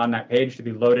everything on that page to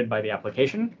be loaded by the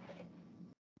application.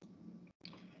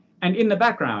 And in the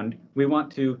background, we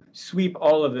want to sweep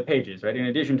all of the pages, right? In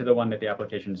addition to the one that the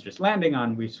application is just landing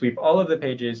on, we sweep all of the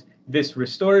pages. This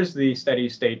restores the steady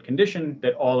state condition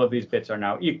that all of these bits are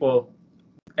now equal.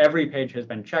 Every page has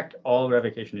been checked. All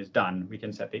revocation is done. We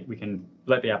can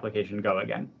let the application go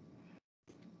again.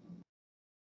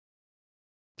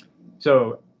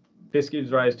 So this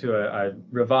gives rise to a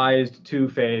revised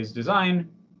 2-phase design.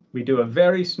 We do a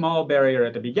very small barrier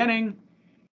at the beginning.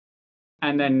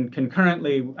 And then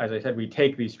concurrently, as I said, we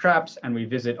take these traps and we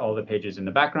visit all the pages in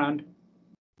the background.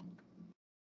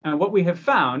 And what we have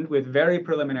found with very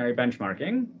preliminary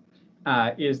benchmarking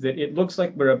is that it looks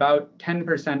like we're about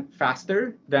 10%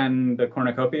 faster than the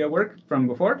cornucopia work from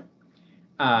before.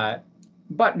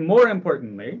 But more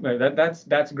importantly,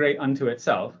 that's great unto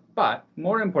itself. But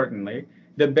more importantly,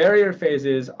 the barrier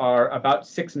phases are about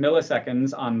 6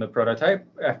 milliseconds on the prototype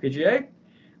FPGA,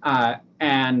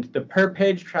 and the per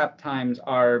page trap times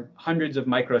are hundreds of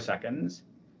microseconds.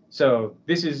 So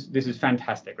this is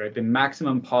fantastic, right? The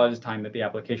maximum pause time that the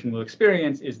application will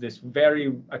experience is this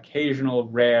very occasional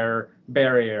rare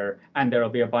barrier, and there will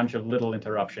be a bunch of little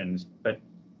interruptions, but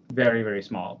very, very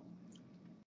small.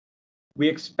 We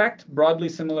expect broadly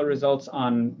similar results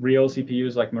on real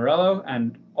CPUs like Morello,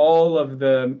 and all of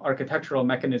the architectural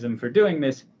mechanism for doing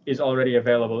this is already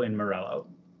available in Morello.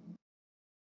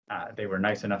 They were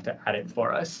nice enough to add it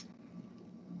for us.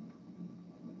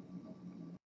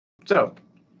 So,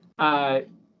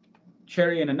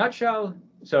 CHERI in a nutshell.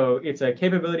 So it's a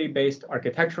capability-based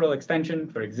architectural extension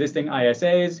for existing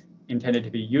ISAs intended to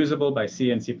be usable by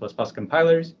C and C++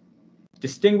 compilers.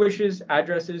 Distinguishes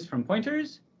addresses from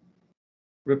pointers.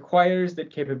 Requires that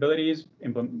capabilities,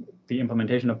 the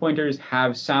implementation of pointers,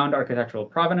 have sound architectural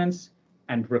provenance,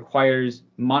 and requires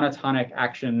monotonic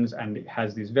actions, and it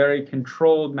has these very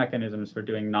controlled mechanisms for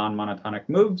doing non-monotonic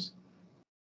moves.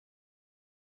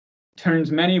 Turns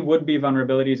many would-be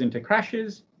vulnerabilities into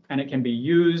crashes, and it can be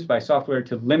used by software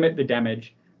to limit the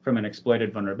damage from an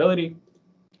exploited vulnerability.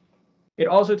 It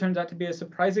also turns out to be a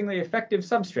surprisingly effective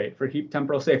substrate for heap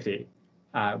temporal safety.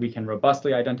 We can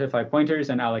robustly identify pointers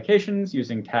and allocations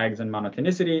using tags and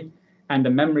monotonicity, and the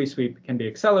memory sweep can be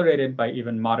accelerated by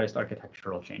even modest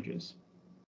architectural changes.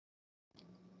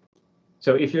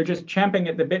 So if you're just champing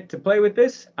at the bit to play with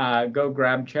this, go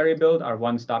grab CHERI Build, our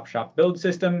one-stop shop build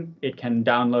system. It can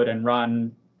download and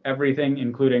run everything,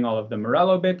 including all of the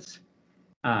Morello bits.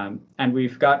 And we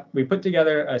put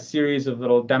together a series of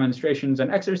little demonstrations and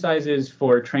exercises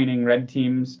for training red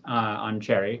teams on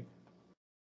CHERI.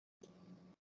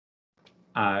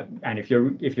 And if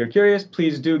you're curious,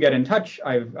 please do get in touch.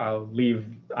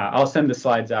 I'll send the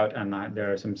slides out, and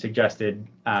there are some suggested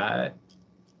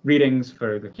readings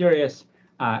for the curious.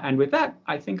 And with that,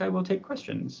 I think I will take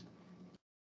questions.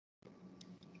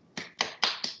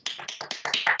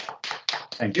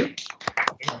 Thank you.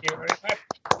 Thank you very much.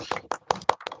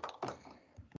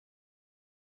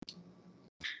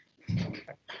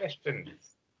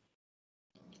 Questions?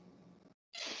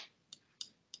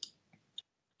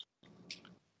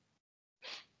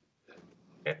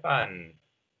 Stefan.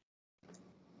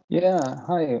 Yeah,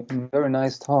 hi, very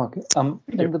nice talk. In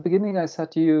the beginning, I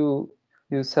said you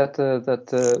said that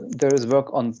there is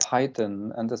work on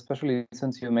Python, and especially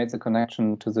since you made the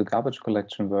connection to the garbage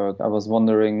collection work, I was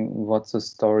wondering what the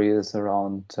story is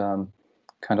around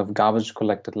kind of garbage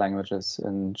collected languages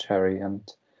in CHERI, and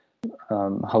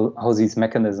how these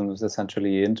mechanisms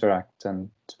essentially interact, and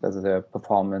whether there are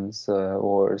performance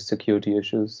or security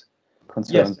issues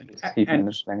concerning heap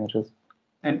managed languages.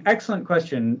 An excellent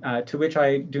question to which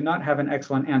I do not have an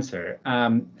excellent answer.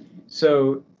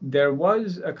 So there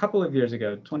was a couple of years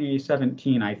ago,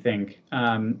 2017, I think,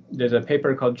 there's a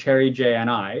paper called CHERI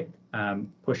JNI,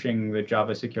 pushing the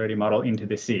Java security model into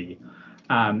the C,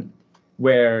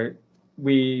 where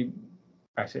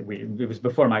it was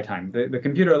before my time. The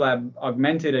computer lab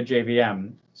augmented a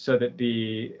JVM so that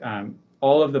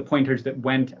all of the pointers that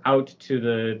went out to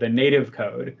the native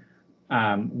code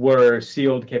were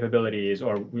sealed capabilities,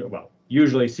 or, well,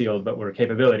 usually sealed, but were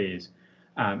capabilities.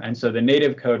 And so the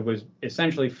native code was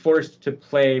essentially forced to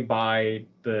play by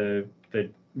the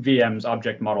VM's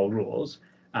object model rules.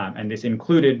 And this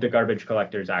included the garbage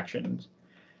collector's actions.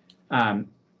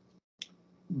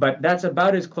 But that's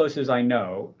about as close as I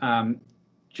know.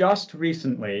 Just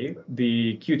recently,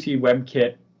 the QT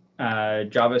WebKit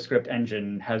JavaScript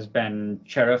engine has been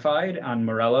CHERified on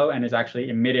Morello and is actually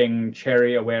emitting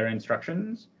CHERI-aware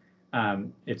instructions.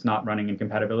 It's not running in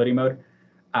compatibility mode.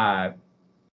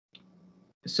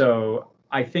 So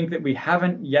I think that we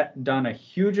haven't yet done a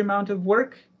huge amount of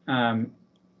work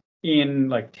in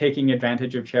like taking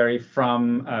advantage of CHERI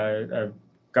from a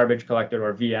garbage collector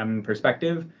or VM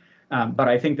perspective. But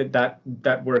I think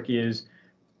that work is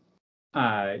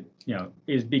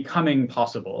is becoming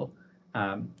possible.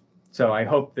 So I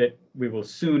hope that we will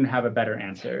soon have a better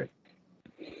answer.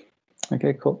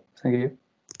 Okay, cool. Thank you.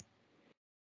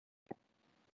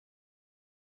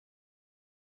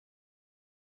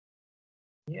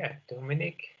 Yeah,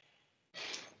 Dominic.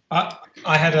 I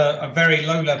had a very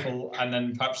low level and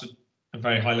then perhaps a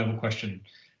very high level question.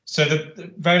 So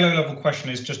the very low level question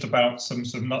is just about some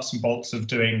sort of nuts and bolts of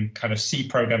doing kind of C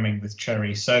programming with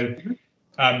CHERI. So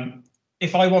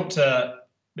if I want to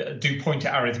do pointer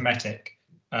arithmetic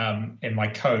in my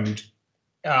code.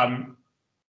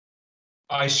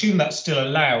 I assume that's still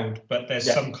allowed, but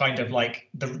there's some kind of like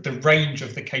the range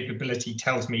of the capability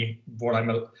tells me what I'm,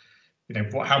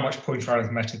 how much pointer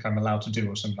arithmetic I'm allowed to do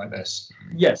or something like this.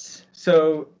 Yes.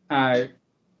 So how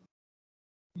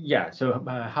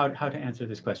to answer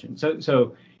this question?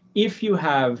 So if you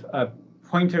have a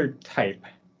pointer type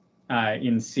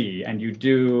in C and you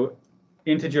do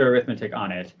integer arithmetic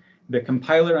on it, the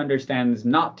compiler understands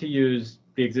not to use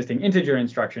the existing integer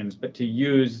instructions, but to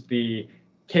use the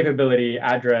capability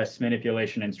address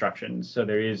manipulation instructions. So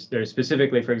there's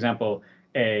specifically, for example,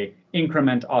 a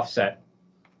increment offset,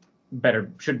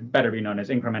 should better be known as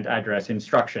increment address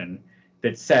instruction,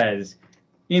 that says,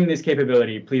 in this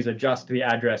capability, please adjust the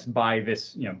address by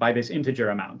this, by this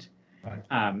integer amount. Right.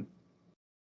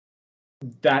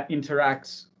 That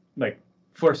interacts, like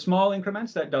for small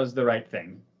increments, that does the right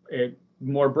thing.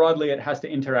 More broadly, it has to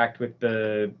interact with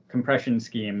the compression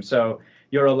scheme. So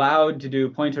you're allowed to do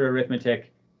pointer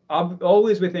arithmetic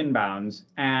always within bounds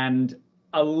and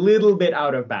a little bit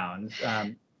out of bounds.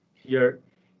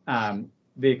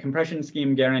 The compression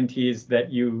scheme guarantees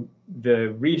that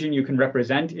the region you can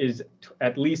represent is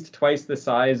at least twice the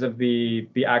size of the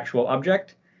actual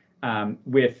object,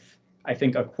 with I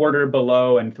think a quarter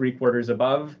below and 3/4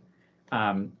 above.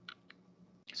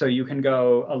 So you can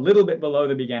go a little bit below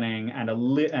the beginning and a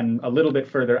little bit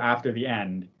further after the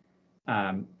end.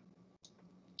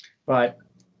 But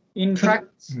in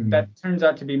practice, that turns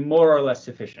out to be more or less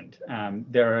sufficient.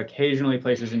 There are occasionally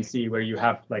places in C where you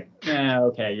have like,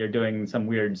 okay, you're doing some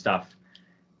weird stuff.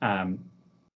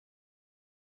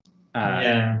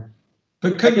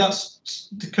 But couldn't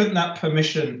that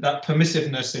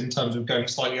permissiveness in terms of going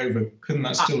slightly over, couldn't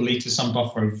that still lead to some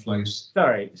buffer overflows?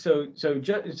 Sorry. So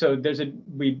there's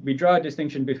we draw a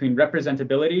distinction between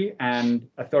representability and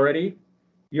authority.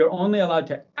 You're only allowed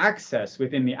to access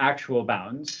within the actual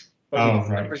bounds, but we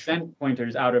can represent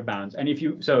pointers out of bounds. And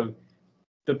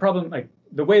the problem, like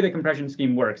the way the compression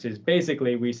scheme works is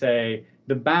basically we say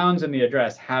the bounds and the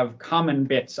address have common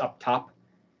bits up top.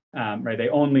 Right, they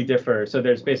only differ. So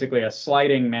there's basically a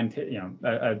sliding,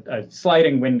 a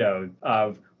sliding window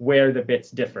of where the bits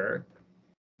differ.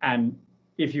 And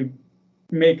if you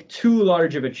make too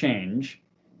large of a change,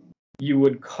 you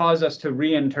would cause us to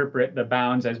reinterpret the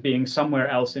bounds as being somewhere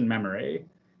else in memory.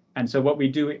 And so what we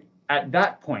do at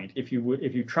that point, if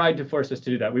you tried to force us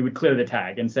to do that, we would clear the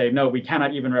tag and say, no, we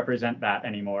cannot even represent that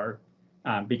anymore,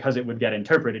 because it would get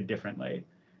interpreted differently.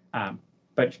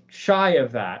 But shy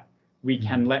of that, we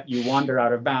can let you wander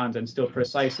out of bounds and still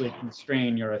precisely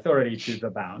constrain your authority to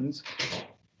the bounds.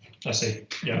 I see.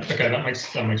 Yeah. Okay. That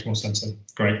makes more sense then.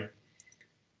 Great.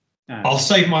 I'll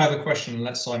save my other question and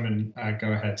let Simon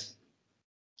go ahead.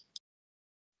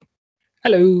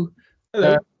 Hello.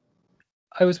 Hello.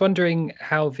 I was wondering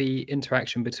how the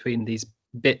interaction between these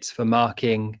bits for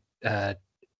marking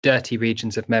dirty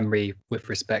regions of memory with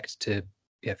respect to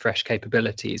fresh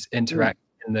capabilities interact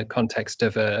in the context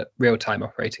of a real-time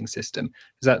operating system.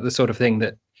 Is that the sort of thing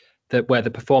that where the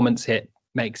performance hit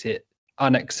makes it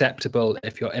unacceptable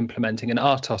if you're implementing an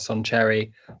RTOS on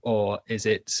CHERI, or is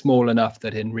it small enough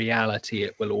that in reality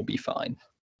it will all be fine?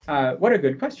 What a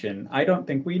good question. I don't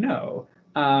think we know.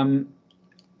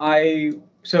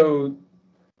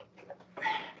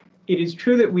 It is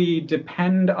true that we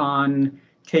depend on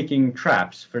taking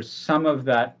traps for some of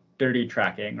that dirty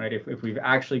tracking, right? If we've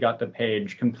actually got the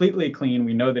page completely clean,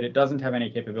 we know that it doesn't have any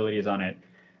capabilities on it.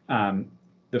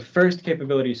 The first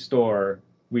capability store,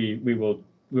 we've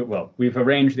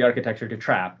arranged the architecture to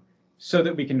trap so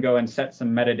that we can go and set some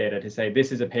metadata to say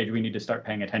this is a page we need to start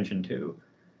paying attention to.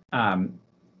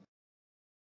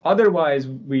 Otherwise,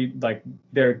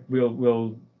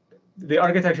 the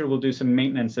architecture will do some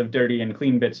maintenance of dirty and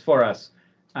clean bits for us,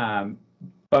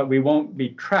 but we won't be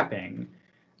trapping.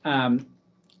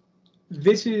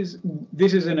 This is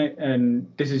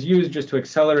used just to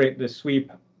accelerate the sweep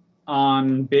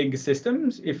on big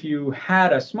systems. If you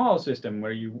had a small system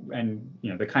where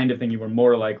the kind of thing you were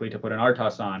more likely to put an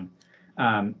RTOS on,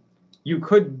 you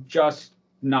could just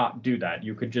not do that.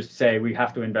 You could just say we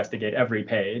have to investigate every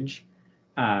page,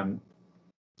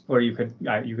 or you could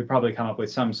probably come up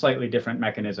with some slightly different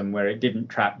mechanism where it didn't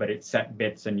trap but it set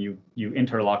bits and you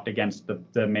interlocked against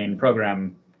the main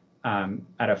program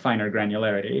at a finer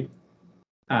granularity.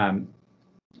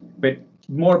 But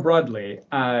more broadly,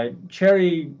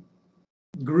 CHERI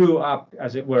grew up,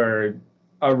 as it were,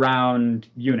 around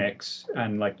Unix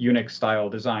and like Unix-style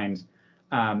designs.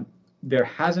 There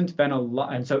hasn't been a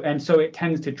lot, and so it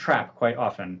tends to trap quite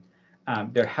often.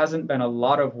 There hasn't been a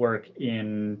lot of work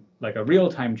in like a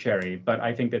real-time CHERI, but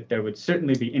I think that there would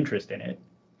certainly be interest in it.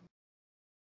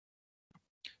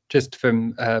 just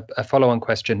from a follow-on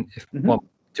question, if one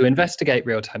to investigate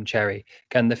real-time CHERI,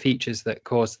 can the features that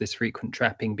cause this frequent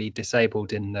trapping be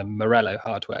disabled in the Morello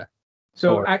hardware?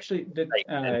 So actually,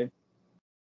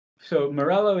 so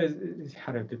Morello is,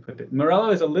 how to put it?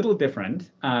 Morello is a little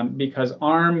different because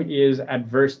ARM is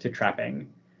adverse to trapping.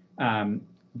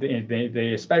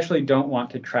 They especially don't want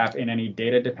to trap in any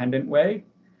data-dependent way.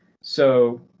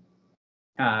 So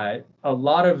a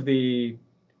lot of the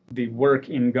work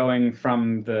in going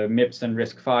from the MIPS and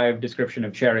RISC-V description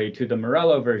of CHERI to the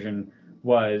Morello version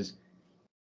was,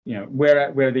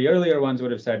 where the earlier ones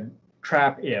would have said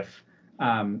trap if,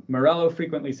 Morello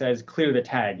frequently says clear the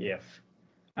tag if.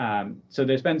 So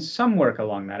there's been some work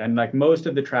along that, and like most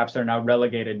of the traps are now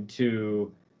relegated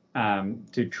to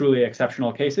truly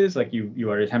exceptional cases, like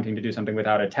you are attempting to do something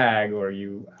without a tag, or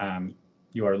you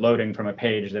are loading from a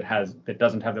page that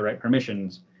doesn't have the right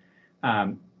permissions.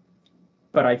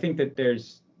 But I think that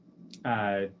there's,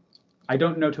 I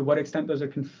don't know to what extent those are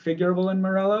configurable in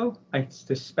Morello. I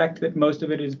suspect that most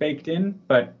of it is baked in,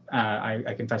 but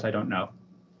I confess I don't know.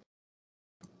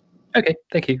 Okay,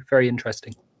 thank you. Very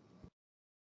interesting.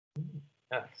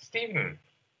 Stephen.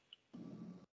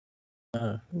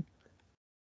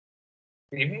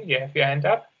 Stephen, you have your hand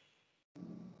up?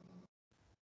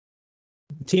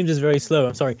 Teams is very slow.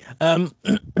 I'm sorry.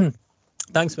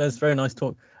 Thanks, Wes. Very nice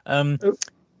talk.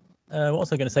 What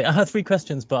was I going to say? I had 3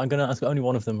 questions, but I'm going to ask only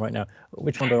one of them right now.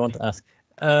 Which one do I want to ask?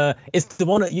 It's the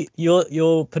one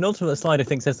your penultimate slide, I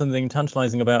think, says something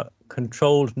tantalizing about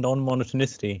controlled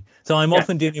non-monotonicity. So I'm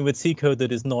often dealing with C code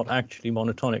that is not actually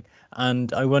monotonic,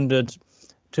 and I wondered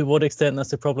to what extent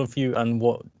that's a problem for you, and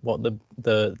what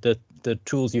the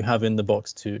tools you have in the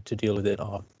box to deal with it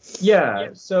are. Yeah.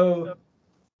 So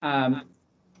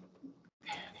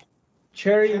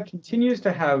CHERI continues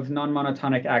to have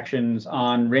non-monotonic actions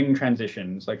on ring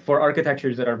transitions, like for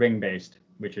architectures that are ring-based,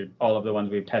 which are all of the ones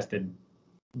we've tested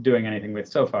doing anything with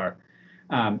so far.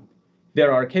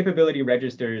 There are capability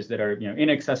registers that are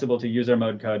inaccessible to user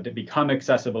mode code that become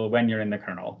accessible when you're in the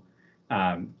kernel.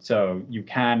 So you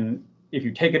can, if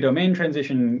you take a domain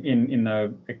transition in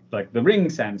the ring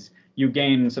sense, you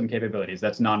gain some capabilities.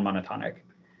 That's non-monotonic.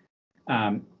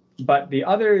 But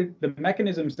the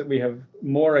mechanisms that we have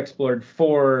more explored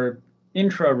for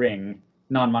intra-ring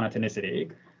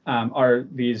non-monotonicity are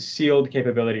these sealed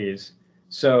capabilities.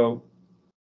 So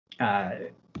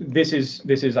this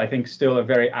is, I think, still a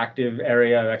very active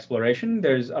area of exploration.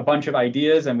 There's a bunch of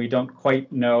ideas, and we don't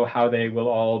quite know how they will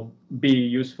all be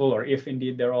useful, or if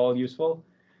indeed they're all useful.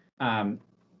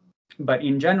 But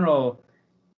in general,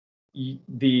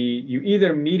 you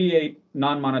either mediate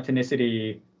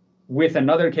non-monotonicity with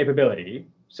another capability,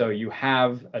 so you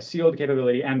have a sealed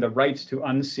capability and the rights to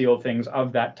unseal things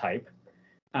of that type,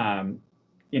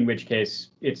 in which case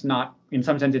it's not, in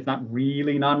some sense, it's not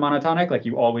really non-monotonic, like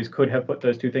you always could have put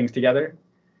those two things together.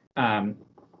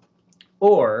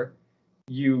 Or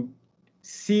you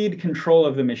cede control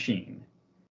of the machine.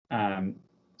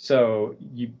 So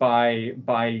you,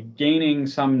 by gaining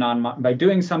some by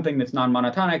doing something that's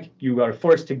non-monotonic, you are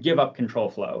forced to give up control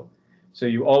flow. So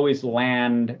you always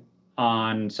land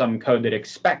on some code that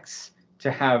expects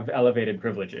to have elevated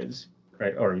privileges,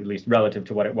 right, or at least relative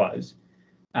to what it was.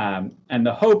 And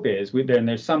the hope is,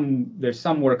 there's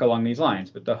some work along these lines,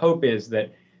 but the hope is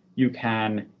that you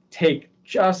can take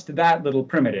just that little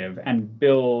primitive and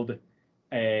build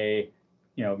a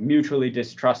mutually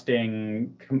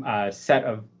distrusting set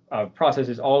of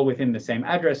processes all within the same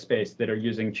address space that are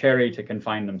using CHERI to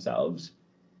confine themselves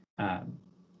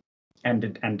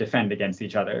and defend against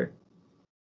each other.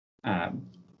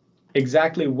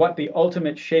 Exactly what the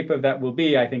ultimate shape of that will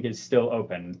be, I think, is still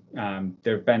open.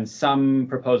 There have been some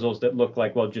proposals that look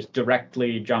like, well, just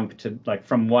directly jump to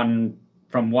from one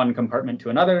compartment to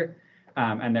another,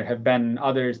 and there have been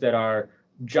others that are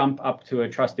jump up to a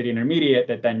trusted intermediate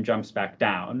that then jumps back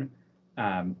down.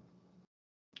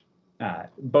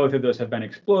 Both of those have been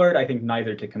explored, I think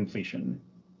neither to completion.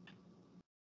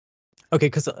 Okay,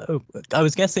 because I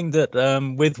was guessing that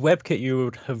with WebKit you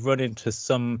would have run into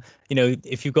some,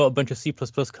 if you've got a bunch of C++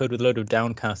 code with a load of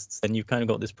downcasts, then you've kind of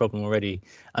got this problem already.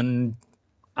 And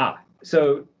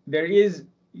so there is,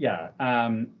 that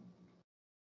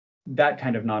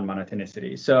kind of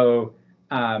non-monotonicity. So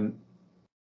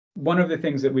one of the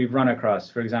things that we've run across,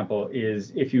 for example,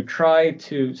 is if you try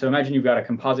to, so imagine you've got a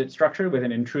composite structure with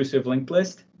an intrusive linked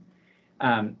list.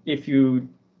 If you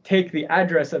take the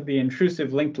address of the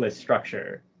intrusive linked list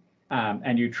structure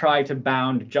and you try to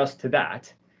bound just to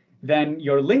that, then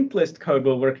your linked list code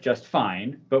will work just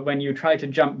fine. But when you try to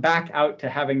jump back out to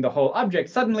having the whole object,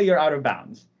 suddenly you're out of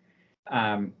bounds.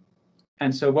 And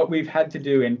so what we've had to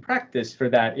do in practice for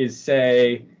that is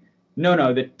say,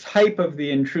 no, the type of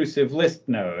the intrusive list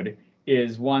node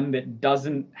is one that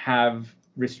doesn't have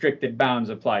restricted bounds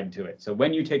applied to it. So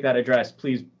when you take that address,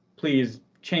 please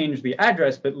change the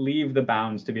address, but leave the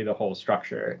bounds to be the whole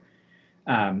structure.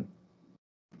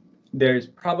 There's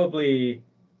probably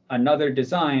another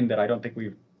design that I don't think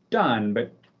we've done,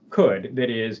 but could, that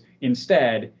is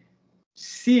instead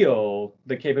seal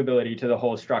the capability to the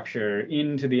whole structure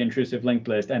into the intrusive linked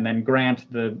list and then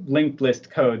grant the linked list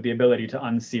code the ability to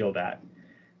unseal that.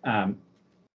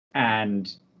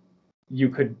 And you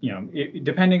could,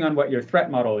 depending on what your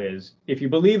threat model is, if you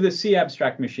believe the C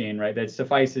abstract machine, right, that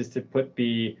suffices to put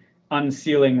the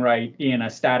unsealing right in a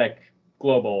static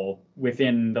global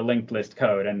within the linked list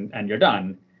code and you're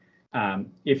done.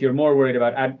 If you're more worried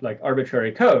about like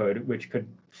arbitrary code, which could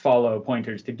follow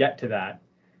pointers to get to that,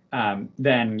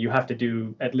 then you have to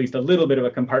do at least a little bit of a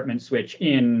compartment switch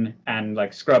in and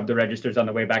like scrub the registers on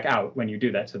the way back out when you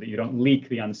do that so that you don't leak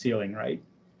the unsealing right.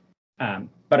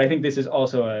 But I think this is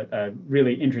also a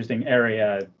really interesting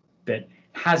area that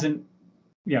hasn't,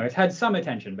 it's had some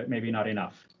attention, but maybe not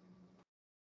enough.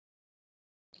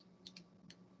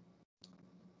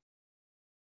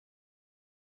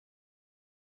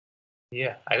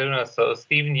 Yeah, I don't know. So,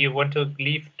 Stephen, you want to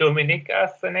leave Dominic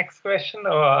ask the next question,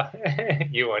 or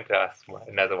you want to ask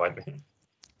another one?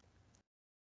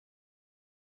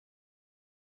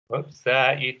 Oops,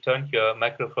 you turned your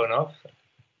microphone off,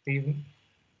 Stephen.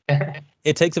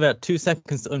 It takes about 2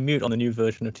 seconds to unmute on the new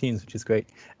version of Teams, which is great.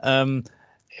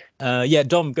 Yeah,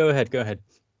 Dom, go ahead.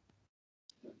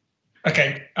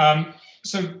 Okay,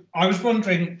 so I was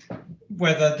wondering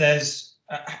whether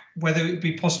whether it would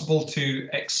be possible to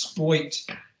exploit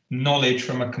knowledge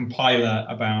from a compiler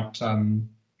about,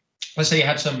 let's say you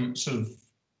had some sort of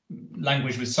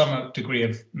language with some degree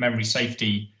of memory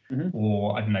safety,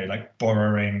 or I don't know, like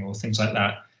borrowing or things like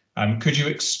that. Could you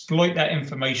exploit that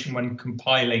information when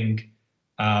compiling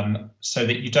so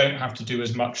that you don't have to do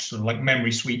as much sort of like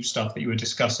memory sweep stuff that you were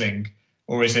discussing?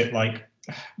 Or is it like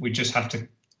we just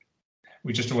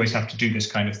always have to do this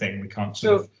kind of thing? We can't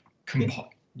sort of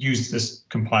use this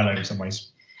compiler in some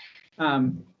ways?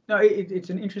 No, it's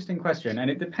an interesting question,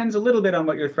 and it depends a little bit on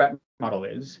what your threat model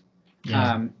is.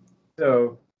 Yeah.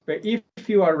 But if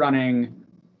you are running,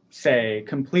 say,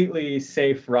 completely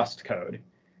safe Rust code,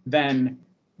 then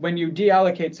when you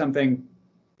deallocate something,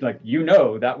 like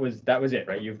that was it,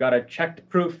 right? You've got a checked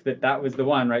proof that was the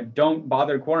one, right? Don't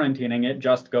bother quarantining it,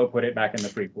 just go put it back in the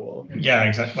free pool. Yeah,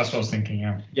 exactly. That's what I was thinking.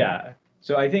 Yeah. Yeah.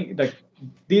 So I think like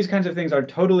these kinds of things are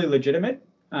totally legitimate.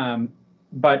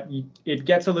 But it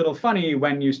gets a little funny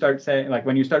when you start saying, like,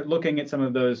 when you start looking at some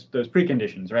of those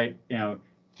preconditions, right?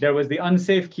 There was the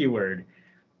unsafe keyword.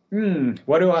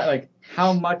 What do I like?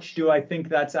 How much do I think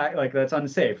that's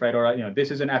unsafe, right? Or this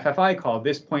is an FFI call.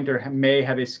 This pointer may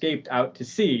have escaped out to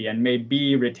C and may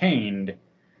be retained.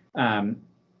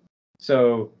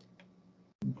 So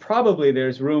probably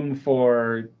there's room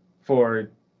for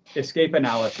escape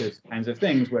analysis kinds of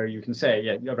things where you can say,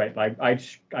 yeah, right. Like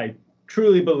I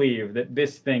truly believe that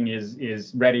this thing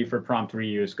is ready for prompt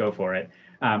reuse, go for it.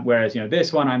 Whereas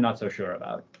this one I'm not so sure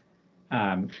about.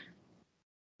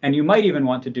 And you might even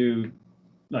want to do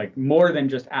like more than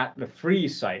just at the free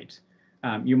site.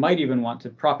 You might even want to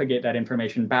propagate that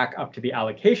information back up to the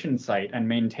allocation site and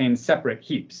maintain separate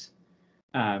heaps.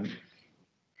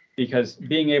 Because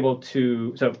being able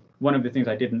to, so one of the things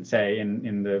I didn't say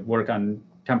in the work on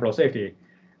temporal safety,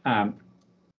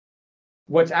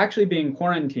 what's actually being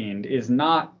quarantined is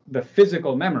not the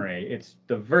physical memory, it's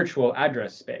the virtual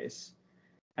address space.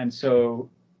 And so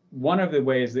one of the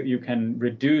ways that you can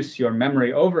reduce your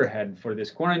memory overhead for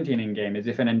this quarantining game is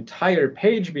if an entire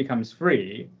page becomes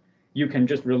free, you can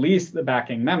just release the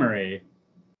backing memory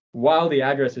while the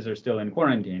addresses are still in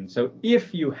quarantine. So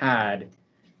if you had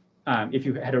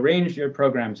arranged your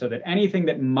program so that anything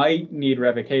that might need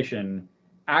revocation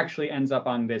actually ends up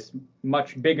on this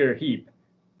much bigger heap,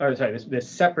 or sorry, this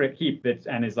separate heap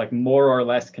and is like more or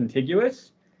less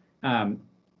contiguous,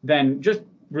 then just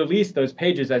release those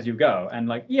pages as you go. And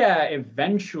like, yeah,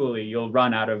 eventually you'll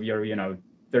run out of your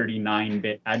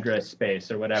 39-bit address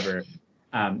space or whatever,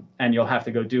 and you'll have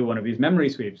to go do one of these memory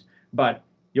sweeps. But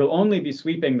you'll only be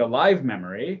sweeping the live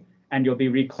memory, and you'll be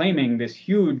reclaiming this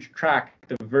huge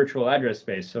tract of virtual address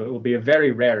space. So it will be a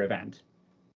very rare event.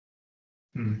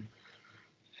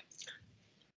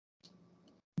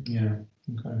 Yeah.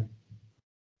 Okay.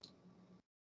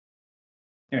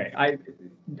 Anyway,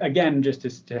 again,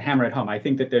 just to hammer it home, I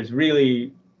think that there's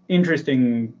really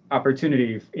interesting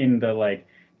opportunity in the like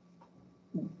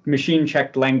machine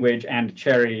checked language and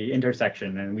CHERI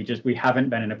intersection, and we haven't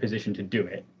been in a position to do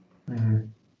it.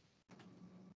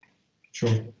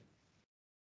 Sure.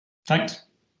 Thanks.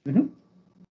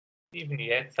 Stephen,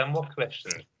 you had some more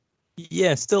questions.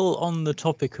 Yeah, still on the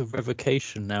topic of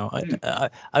revocation now.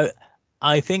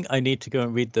 I think I need to go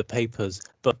and read the papers,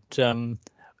 but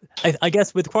I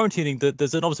guess with quarantining,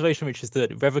 there's an observation which is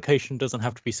that revocation doesn't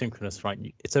have to be synchronous, right?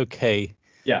 It's okay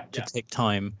to take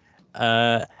time.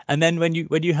 And then when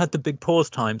you had the big pause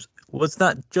times, was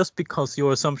that just because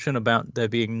your assumption about there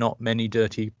being not many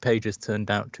dirty pages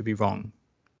turned out to be wrong?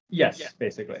 Yes,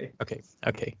 basically. Okay.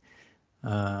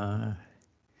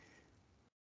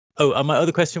 Oh, and my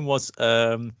other question was,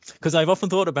 because I've often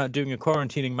thought about doing a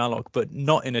quarantining malloc, but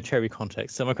not in a CHERI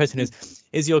context. So my question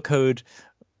is your code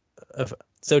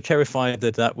so cherified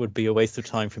that would be a waste of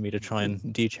time for me to try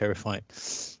and de-cherify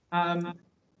it?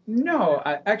 No,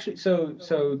 actually, so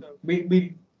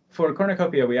we for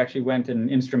Cornucopia, we actually went and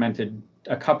instrumented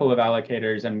a couple of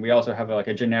allocators, and we also have like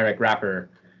a generic wrapper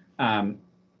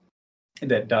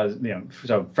that does,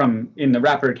 so in the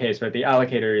wrapper case, right, the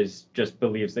allocator just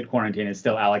believes that quarantine is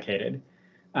still allocated.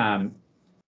 The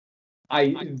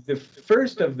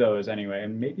first of those anyway,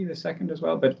 and maybe the second as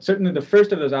well, but certainly the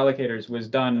first of those allocators was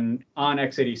done on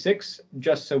x86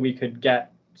 just so we could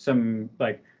get some,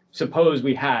 like, suppose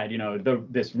we had,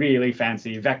 this really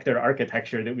fancy vector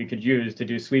architecture that we could use to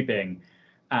do sweeping,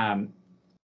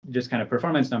 just kind of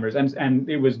performance numbers, and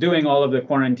it was doing all of the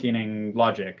quarantining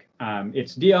logic.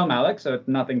 It's DL malloc, so it's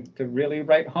nothing to really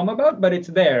write home about, but it's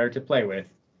there to play with.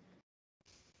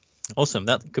 Awesome.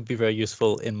 That could be very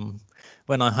useful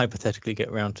when I hypothetically get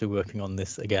around to working on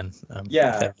this again.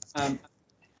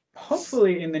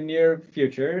 Hopefully in the near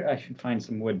future, I should find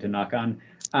some wood to knock on.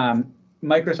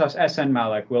 Microsoft's SN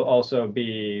malloc will also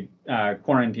be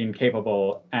quarantine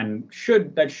capable, and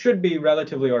that should be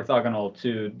relatively orthogonal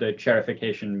to the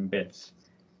cherification bits.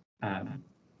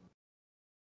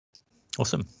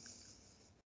 Awesome.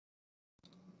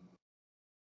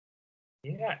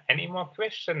 Yeah, any more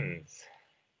questions?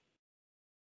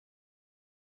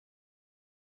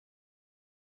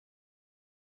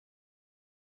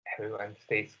 Everyone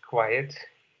stays quiet.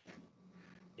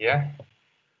 Yeah.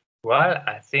 Well,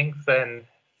 I think then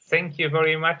thank you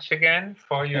very much again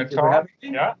for your talk.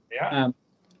 Yeah.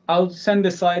 I'll send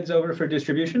the slides over for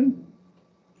distribution.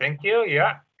 Thank you.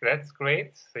 Yeah, that's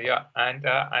great. So, yeah, and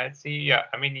I'll see. Yeah,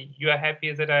 I mean, you are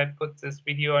happy that I put this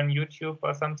video on YouTube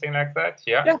or something like that?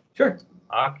 Yeah. Yeah, sure.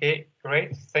 Okay,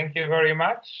 great. Thank you very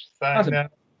much. Awesome.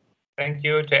 Thank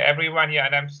you to everyone. Yeah,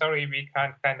 and I'm sorry we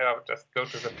can't kind of just go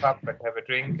to the pub and have a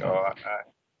drink or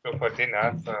go for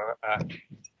dinner. So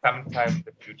sometime in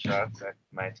the future that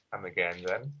might come again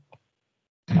then.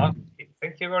 Okay,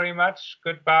 thank you very much.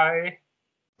 Goodbye.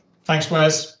 Thanks,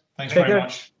 Wes. Thanks very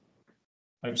much.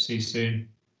 Hope to see you soon.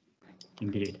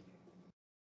 Indeed.